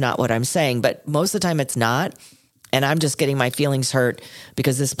 this is not what I'm saying, but most of the time it's not. And I'm just getting my feelings hurt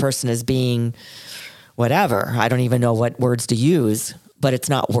because this person is being whatever. I don't even know what words to use, but it's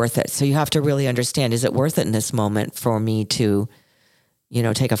not worth it. So you have to really understand, is it worth it in this moment for me to,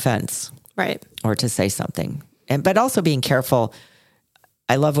 take offense? Right. Or to say something. But also being careful.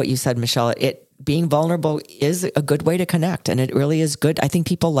 I love what you said, Michelle. Being vulnerable is a good way to connect. And it really is good. I think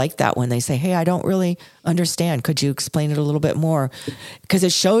people like that when they say, hey, I don't really understand. Could you explain it a little bit more? Because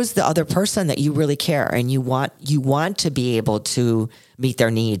it shows the other person that you really care and you want to be able to meet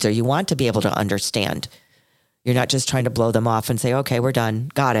their needs, or you want to be able to understand. You're not just trying to blow them off and say, okay, we're done.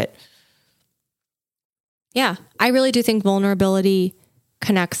 Got it. Yeah. I really do think vulnerability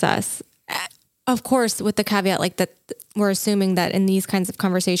connects us. Of course, with the caveat, like that we're assuming that in these kinds of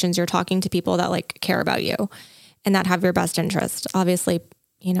conversations, you're talking to people that like care about you and that have your best interest. Obviously,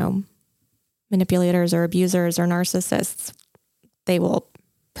 manipulators or abusers or narcissists, they will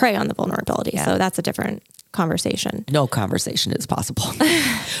prey on the vulnerability. Yeah. So that's a different conversation. No conversation is possible.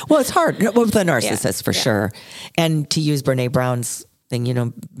 Well, it's hard with a narcissist for sure. And to use Brene Brown's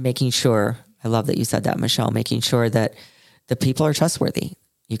thing, making sure, I love that you said that, Michelle, making sure that the people are trustworthy.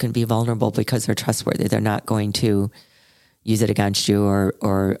 You can be vulnerable because they're trustworthy. They're not going to, use it against you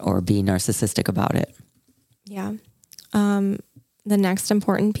or be narcissistic about it. Yeah. The next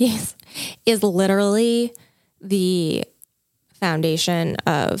important piece is literally the foundation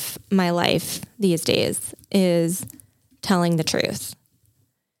of my life these days, is telling the truth.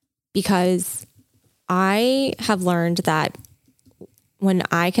 Because I have learned that when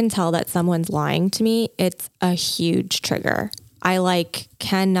I can tell that someone's lying to me, it's a huge trigger. I go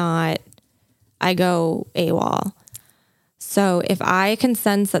AWOL. So if I can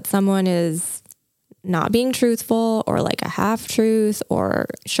sense that someone is not being truthful or like a half truth or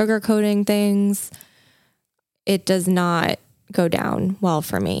sugarcoating things, it does not go down well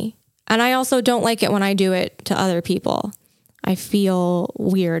for me. And I also don't like it when I do it to other people. I feel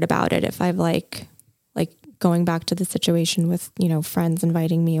weird about it if I've like going back to the situation with, friends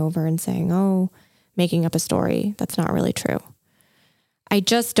inviting me over and saying, oh, making up a story that's not really true. I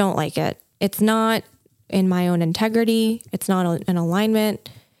just don't like it. It's not in my own integrity. It's not in alignment.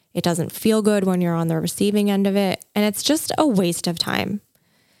 It doesn't feel good when you're on the receiving end of it. And it's just a waste of time.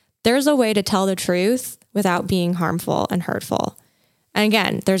 There's a way to tell the truth without being harmful and hurtful. And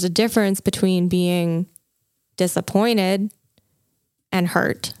again, there's a difference between being disappointed and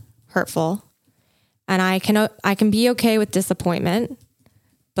hurtful. And I can be okay with disappointment,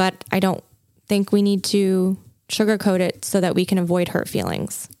 but I don't think we need to sugarcoat it so that we can avoid hurt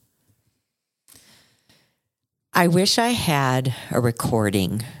feelings. I wish I had a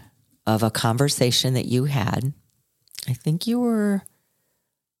recording of a conversation that you had. I think you were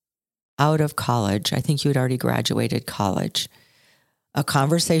out of college. I think you had already graduated college. A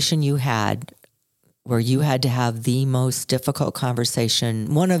conversation you had where you had to have the most difficult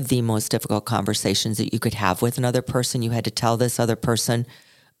conversation, one of the most difficult conversations that you could have with another person. You had to tell this other person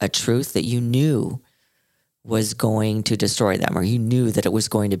a truth that you knew was going to destroy them, or you knew that it was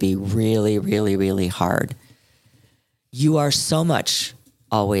going to be really, really, really hard. You are so much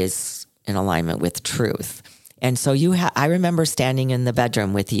always in alignment with truth. And so I remember standing in the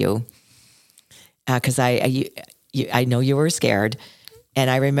bedroom with you because I know you were scared. And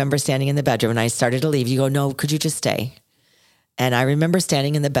I remember standing in the bedroom and I started to leave. You go, no, could you just stay? And I remember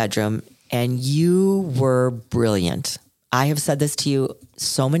standing in the bedroom and you were brilliant. I have said this to you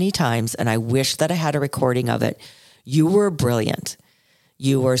so many times and I wish that I had a recording of it. You were brilliant.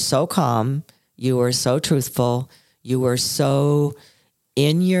 You were so calm. You were so truthful. You were so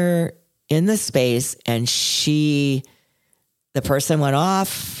in the space, and the person went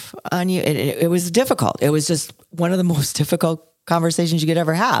off on you. It was difficult. It was just one of the most difficult conversations you could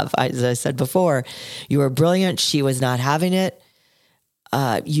ever have. As I said before, you were brilliant. She was not having it.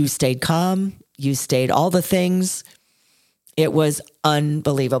 You stayed calm. You stayed all the things. It was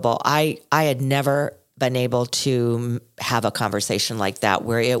unbelievable. I had never been able to have a conversation like that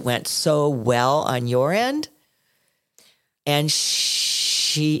where it went so well on your end. And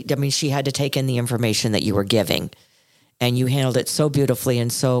she had to take in the information that you were giving, and you handled it so beautifully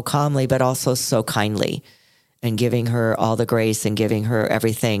and so calmly, but also so kindly, and giving her all the grace and giving her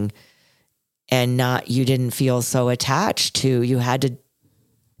everything. And you didn't feel so attached to, you had to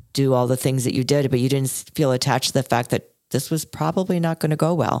do all the things that you did, but you didn't feel attached to the fact that this was probably not going to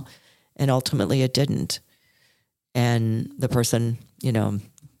go well. And ultimately it didn't. And the person,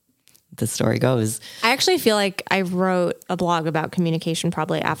 the story goes. I actually feel like I wrote a blog about communication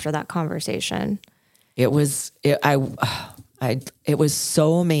probably after that conversation. It was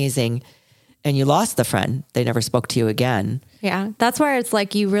so amazing. And you lost the friend. They never spoke to you again. Yeah. That's where it's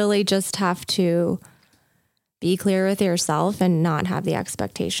like, you really just have to be clear with yourself and not have the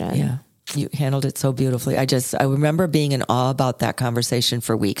expectation. Yeah. You handled it so beautifully. I remember being in awe about that conversation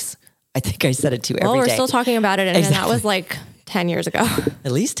for weeks. I think I said it to you every day. Well, we're still talking about it. And exactly. That was like 10 years ago.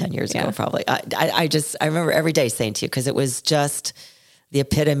 At least 10 years ago, probably. I remember every day saying to you, because it was just the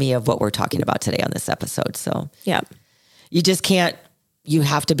epitome of what we're talking about today on this episode. So yeah, you just can't, you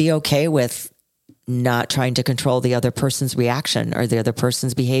have to be okay with not trying to control the other person's reaction or the other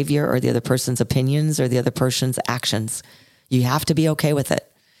person's behavior or the other person's opinions or the other person's actions. You have to be okay with it.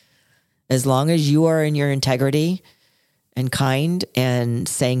 As long as you are in your integrity and kind and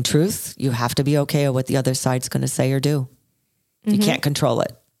saying truth, you have to be okay with what the other side's going to say or do. You can't control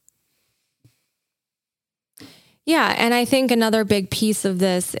it. Yeah. And I think another big piece of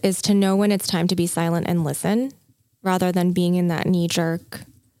this is to know when it's time to be silent and listen rather than being in that knee-jerk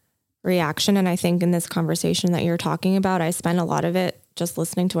reaction. And I think in this conversation that you're talking about, I spent a lot of it just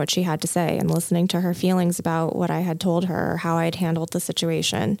listening to what she had to say and listening to her feelings about what I had told her or how I had handled the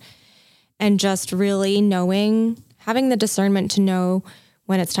situation. And just really having the discernment to know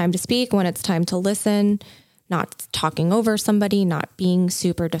when it's time to speak, when it's time to listen, not talking over somebody, not being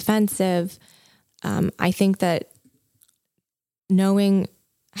super defensive. I think that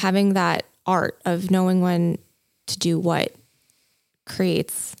having that art of knowing when to do what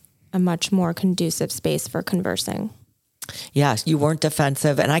creates a much more conducive space for conversing. Yes, you weren't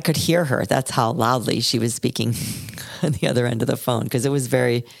defensive, and I could hear her. That's how loudly she was speaking on the other end of the phone, because it was a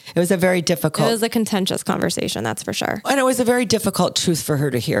very difficult. It was a contentious conversation, that's for sure. And it was a very difficult truth for her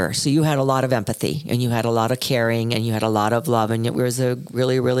to hear. So you had a lot of empathy, and you had a lot of caring, and you had a lot of love, and it was a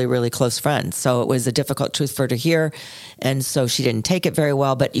really, really, really close friend. So it was a difficult truth for her to hear, and so she didn't take it very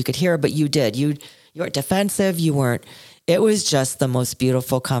well. But you could hear, but you did. You weren't defensive. You weren't. It was just the most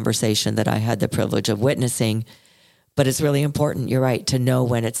beautiful conversation that I had the privilege of witnessing. But it's really important, you're right, to know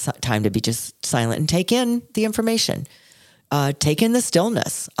when it's time to be just silent and take in the information. Take in the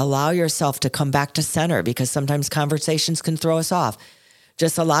stillness. Allow yourself to come back to center, because sometimes conversations can throw us off.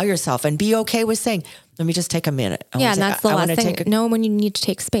 Just allow yourself and be okay with saying, let me just take a minute. And that's the last thing. Know when you need to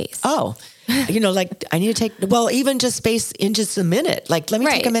take space. Oh, like I need to take, even just space in just a minute. Like, let me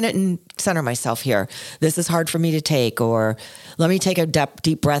take a minute and center myself here. This is hard for me to take. Or let me take a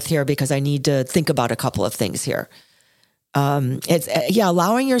deep breath here because I need to think about a couple of things here. It's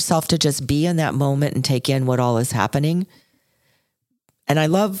allowing yourself to just be in that moment and take in what all is happening. And I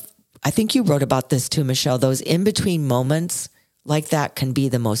think you wrote about this too, Michelle, those in-between moments like that can be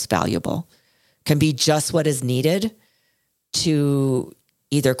the most valuable, can be just what is needed to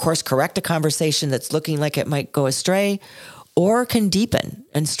either course correct a conversation that's looking like it might go astray, or can deepen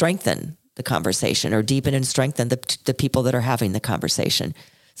and strengthen the conversation, or deepen and strengthen the people that are having the conversation.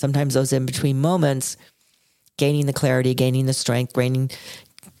 Sometimes those in-between moments, gaining the clarity, gaining the strength, gaining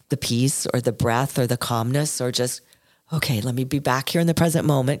the peace or the breath or the calmness, or just, okay, let me be back here in the present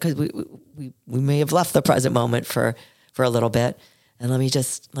moment, because we may have left the present moment for a little bit. And let me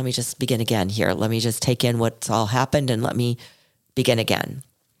just begin again here. Let me just take in what's all happened and let me begin again.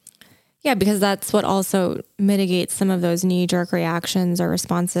 Yeah, because that's what also mitigates some of those knee-jerk reactions or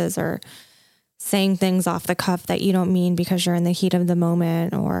responses, or saying things off the cuff that you don't mean because you're in the heat of the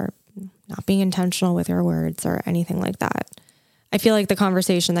moment, or not being intentional with your words or anything like that. I feel like the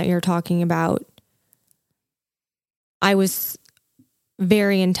conversation that you're talking about, I was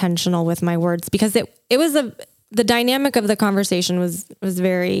very intentional with my words, because the dynamic of the conversation was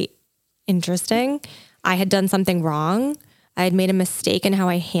very interesting. I had done something wrong. I had made a mistake in how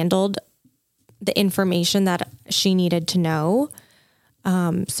I handled the information that she needed to know.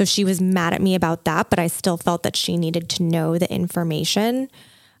 So she was mad at me about that, but I still felt that she needed to know the information.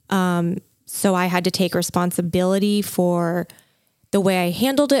 So I had to take responsibility for the way I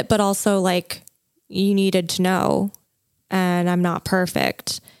handled it, but also like, you needed to know, and I'm not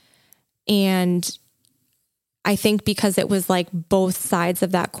perfect. And I think because it was like both sides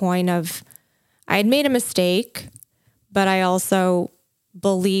of that coin of, I had made a mistake, but I also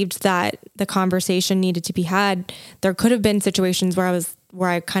believed that the conversation needed to be had. There could have been situations where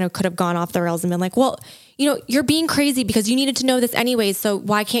I kind of could have gone off the rails and been like, well, you're being crazy because you needed to know this anyways. So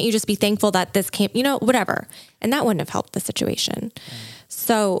why can't you just be thankful that this came, whatever. And that wouldn't have helped the situation.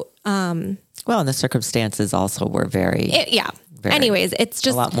 So, and the circumstances also were very anyways, it's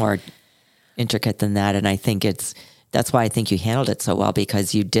just a lot more intricate than that. And I think that's why I think you handled it so well,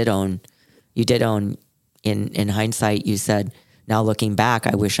 because you did own in hindsight, you said, now looking back,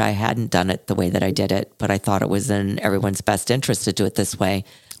 I wish I hadn't done it the way that I did it, but I thought it was in everyone's best interest to do it this way.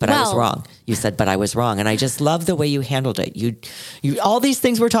 But I was wrong. You said, but I was wrong. And I just love the way you handled it. You all these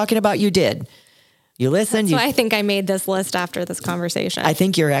things we're talking about, you did. You listened. So I think I made this list after this conversation. I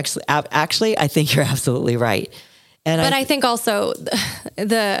think you're actually, I think you're absolutely right. But I think also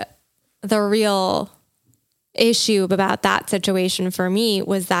the real issue about that situation for me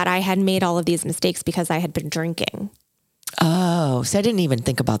was that I had made all of these mistakes because I had been drinking. Oh, so I didn't even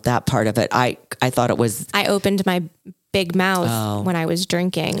think about that part of it. I thought it was... I opened my big mouth when I was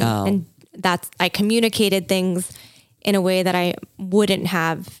drinking. And I communicated things in a way that I wouldn't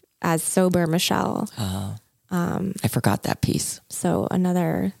have as sober Michelle. I forgot that piece. So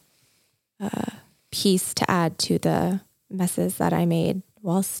another piece to add to the messes that I made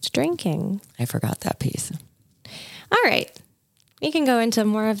whilst drinking. I forgot that piece. All right. We can go into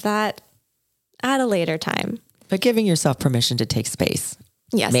more of that at a later time. But giving yourself permission to take space.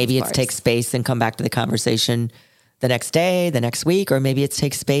 Yes. Maybe it's take space and come back to the conversation the next day, the next week, or maybe it's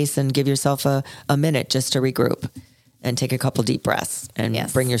take space and give yourself a minute just to regroup and take a couple deep breaths and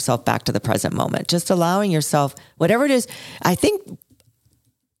bring yourself back to the present moment. Just allowing yourself, whatever it is. I think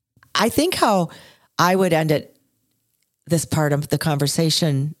how I would end it, this part of the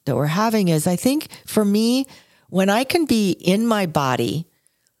conversation that we're having is, I think for me, when I can be in my body,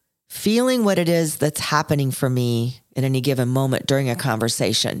 feeling what it is that's happening for me in any given moment during a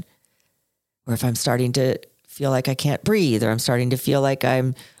conversation, or if I'm starting to feel like I can't breathe, or I'm starting to feel like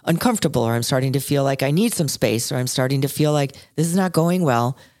I'm uncomfortable, or I'm starting to feel like I need some space, or I'm starting to feel like this is not going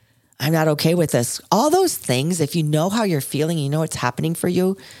well. I'm not okay with this. All those things, if you know how you're feeling, you know what's happening for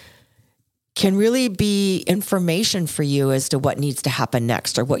you, can really be information for you as to what needs to happen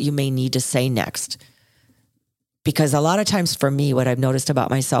next or what you may need to say next. Because a lot of times for me, what I've noticed about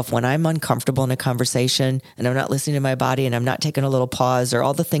myself, when I'm uncomfortable in a conversation and I'm not listening to my body and I'm not taking a little pause or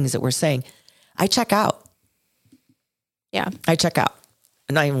all the things that we're saying, I check out. Yeah. I check out.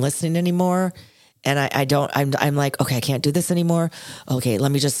 I'm not even listening anymore. And I'm like, okay, I can't do this anymore. Okay,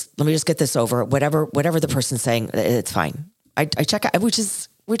 let me just get this over. Whatever the person's saying, it's fine. I check out, which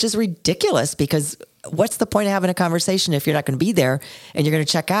is ridiculous, because what's the point of having a conversation if you're not going to be there and you're going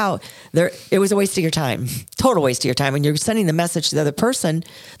to check out? It was a waste of your time, total waste of your time. And you're sending the message to the other person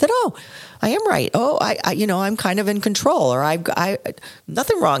that, oh, I am right. Oh, I'm kind of in control, or I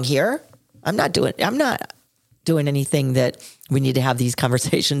nothing wrong here. I'm not doing anything that we need to have these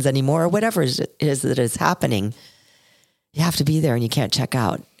conversations anymore, or whatever it is that is happening. You have to be there and you can't check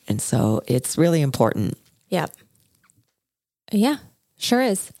out. And so it's really important. Yeah. Yeah, sure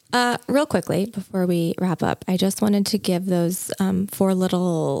is. Real quickly, before we wrap up, I just wanted to give those 4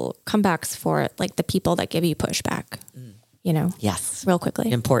 little comebacks for like the people that give you pushback, Yes. real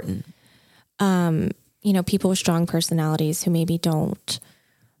quickly. Important. People with strong personalities who maybe don't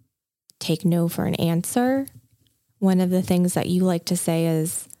take no for an answer. One of the things that you like to say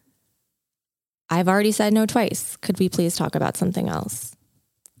is, I've already said no twice. Could we please talk about something else?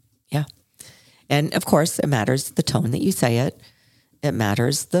 Yeah. And of course, it matters the tone that you say it. It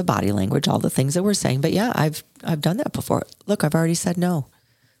matters the body language, all the things that we're saying. But yeah, I've done that before. Look, I've already said no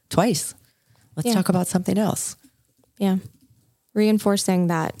twice. Let's talk about something else. Yeah. Reinforcing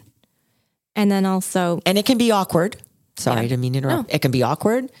that. And then also... And it can be awkward. Sorry, I didn't mean to interrupt. No. It can be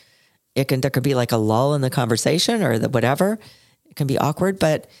awkward. There could be like a lull in the conversation or whatever. It can be awkward,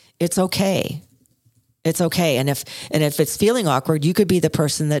 but it's okay. It's okay. And if it's feeling awkward, you could be the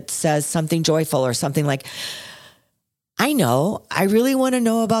person that says something joyful or something like, I really want to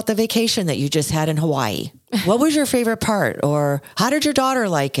know about the vacation that you just had in Hawaii. What was your favorite part? Or how did your daughter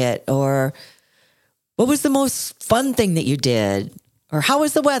like it? Or what was the most fun thing that you did? Or how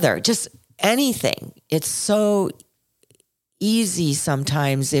was the weather? Just anything. It's so easy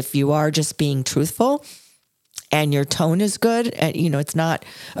sometimes if you are just being truthful and your tone is good and, it's not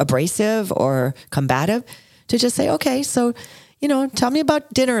abrasive or combative, to just say, okay, so, tell me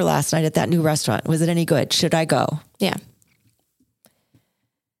about dinner last night at that new restaurant. Was it any good? Should I go? Yeah.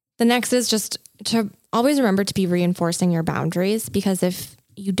 The next is just to always remember to be reinforcing your boundaries, because if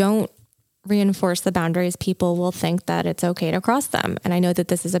you don't reinforce the boundaries, people will think that it's okay to cross them. And I know that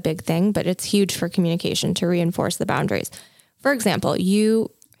this is a big thing, but it's huge for communication to reinforce the boundaries. For example,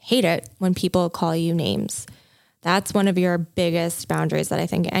 you hate it when people call you names. That's one of your biggest boundaries that I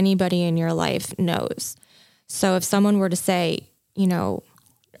think anybody in your life knows. So if someone were to say,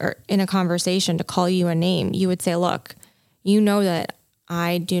 or in a conversation to call you a name, you would say, look, you know that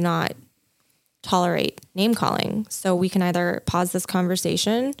I do not tolerate name calling. So we can either pause this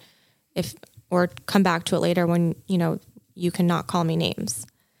conversation or come back to it later when, you cannot call me names.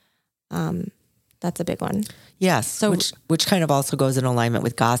 That's a big one. Yes. So, which kind of also goes in alignment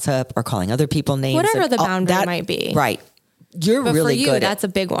with gossip or calling other people names. Whatever the boundary might be. Right. You're but really for you, good. That's a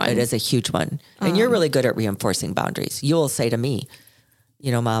big one. It is a huge one. And you're really good at reinforcing boundaries. You'll say to me,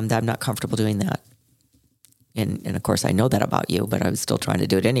 Mom, I'm not comfortable doing that. And of course I know that about you, but I was still trying to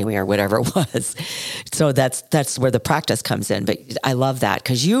do it anyway, or whatever it was. So that's where the practice comes in. But I love that,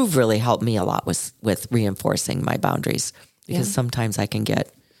 because you've really helped me a lot with reinforcing my boundaries, because sometimes I can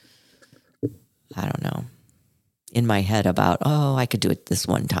get, I don't know, in my head about, oh, I could do it this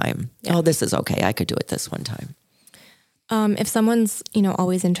one time. Yeah. Oh, this is okay. I could do it this one time. If someone's,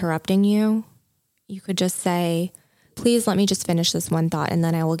 always interrupting you, you could just say, please let me just finish this one thought and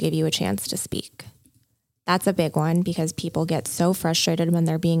then I will give you a chance to speak. That's a big one, because people get so frustrated when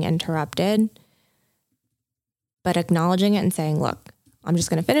they're being interrupted. But acknowledging it and saying, look, I'm just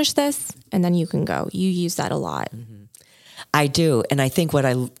going to finish this and then you can go. You use that a lot. Mm-hmm. I do. And I think what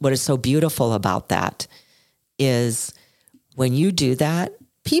is so beautiful about that is when you do that,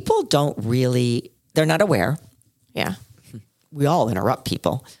 people they're not aware. Yeah. We all interrupt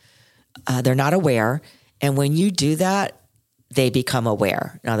people. They're not aware. And when you do that, they become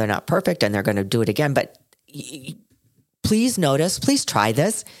aware. Now, they're not perfect and they're going to do it again, but please try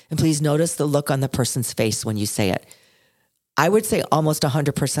this, and please notice the look on the person's face when you say it. I would say almost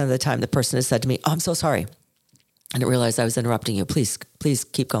 100% of the time the person has said to me, oh, I'm so sorry. I didn't realize I was interrupting you. Please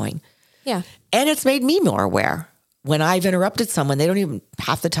keep going. Yeah. And it's made me more aware. when I've interrupted someone, they don't even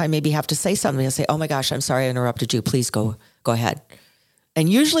half the time maybe have to say something. They'll say, oh my gosh, I'm sorry I interrupted you. Please go ahead. And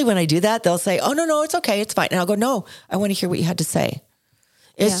usually when I do that, they'll say, oh, no, it's okay. It's fine. And I'll go, no, I want to hear what you had to say.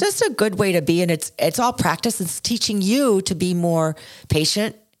 It's just a good way to be. And it's all practice. It's teaching you to be more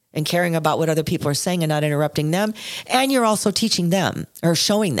patient and caring about what other people are saying and not interrupting them. And you're also teaching them or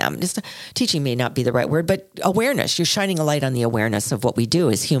showing them. Just teaching may not be the right word, but awareness. You're shining a light on the awareness of what we do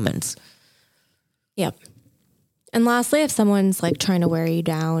as humans. Yep. And lastly, if someone's like trying to wear you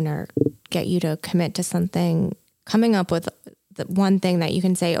down or get you to commit to something, coming up with the one thing that you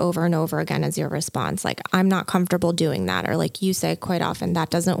can say over and over again as your response, like, I'm not comfortable doing that. Or like you say quite often, that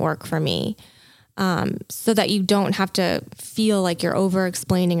doesn't work for me. So that you don't have to feel like you're over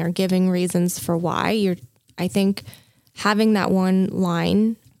explaining or giving reasons for why. I think having that one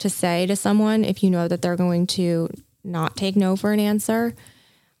line to say to someone, if you know that they're going to not take no for an answer,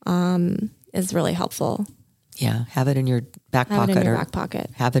 is really helpful. Yeah. Have it in your back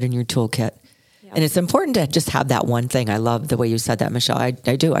pocket. Have it in your toolkit. Yep. And it's important to just have that one thing. I love the way you said that, Michelle. I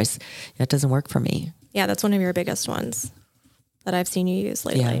do. That doesn't work for me. Yeah. That's one of your biggest ones that I've seen you use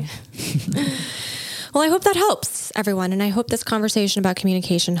lately. Yeah. Well, I hope that helps everyone. And I hope this conversation about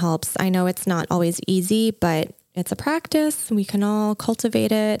communication helps. I know it's not always easy, but it's a practice. We can all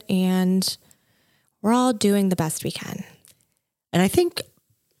cultivate it and we're all doing the best we can. And I think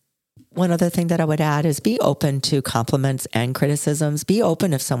one other thing that I would add is be open to compliments and criticisms. Be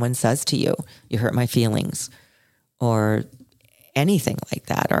open if someone says to you, you hurt my feelings or anything like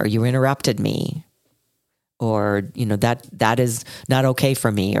that, or you interrupted me. Or, that is not okay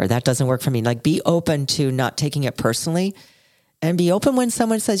for me, or that doesn't work for me. Like, be open to not taking it personally, and be open when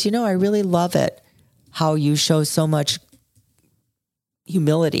someone says, I really love it, how you show so much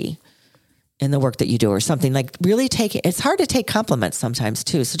humility in the work that you do, or something. Like, really it's hard to take compliments sometimes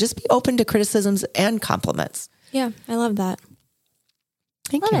too. So just be open to criticisms and compliments. Yeah, I love that.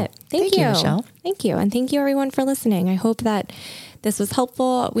 Thank you. Thank you, Michelle. Thank you. And thank you everyone for listening. I hope that this was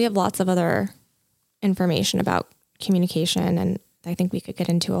helpful. We have lots of other information about communication, and I think we could get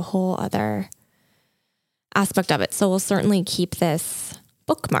into a whole other aspect of it. So we'll certainly keep this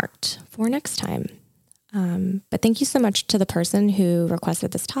bookmarked for next time. But thank you so much to the person who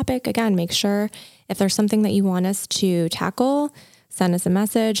requested this topic. Again, make sure if there's something that you want us to tackle, send us a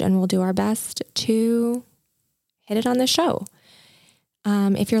message and we'll do our best to hit it on the show.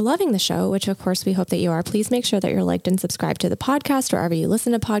 If you're loving the show, which of course we hope that you are, please make sure that you're liked and subscribed to the podcast wherever you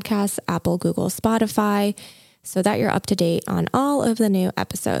listen to podcasts, Apple, Google, Spotify, so that you're up to date on all of the new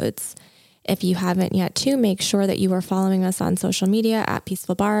episodes. If you haven't yet too, make sure that you are following us on social media at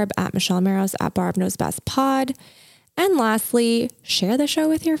Peaceful Barb, at Michelle Maros, at Barb Knows Best Pod. And lastly, share the show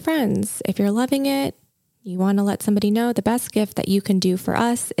with your friends. If you're loving it, you want to let somebody know, the best gift that you can do for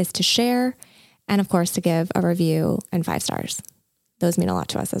us is to share and of course to give a review and 5 stars. Those mean a lot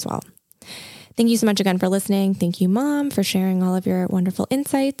to us as well. Thank you so much again for listening. Thank you, Mom, for sharing all of your wonderful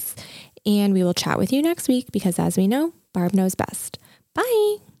insights. And we will chat with you next week because as we know, Barb knows best.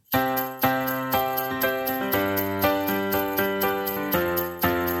 Bye.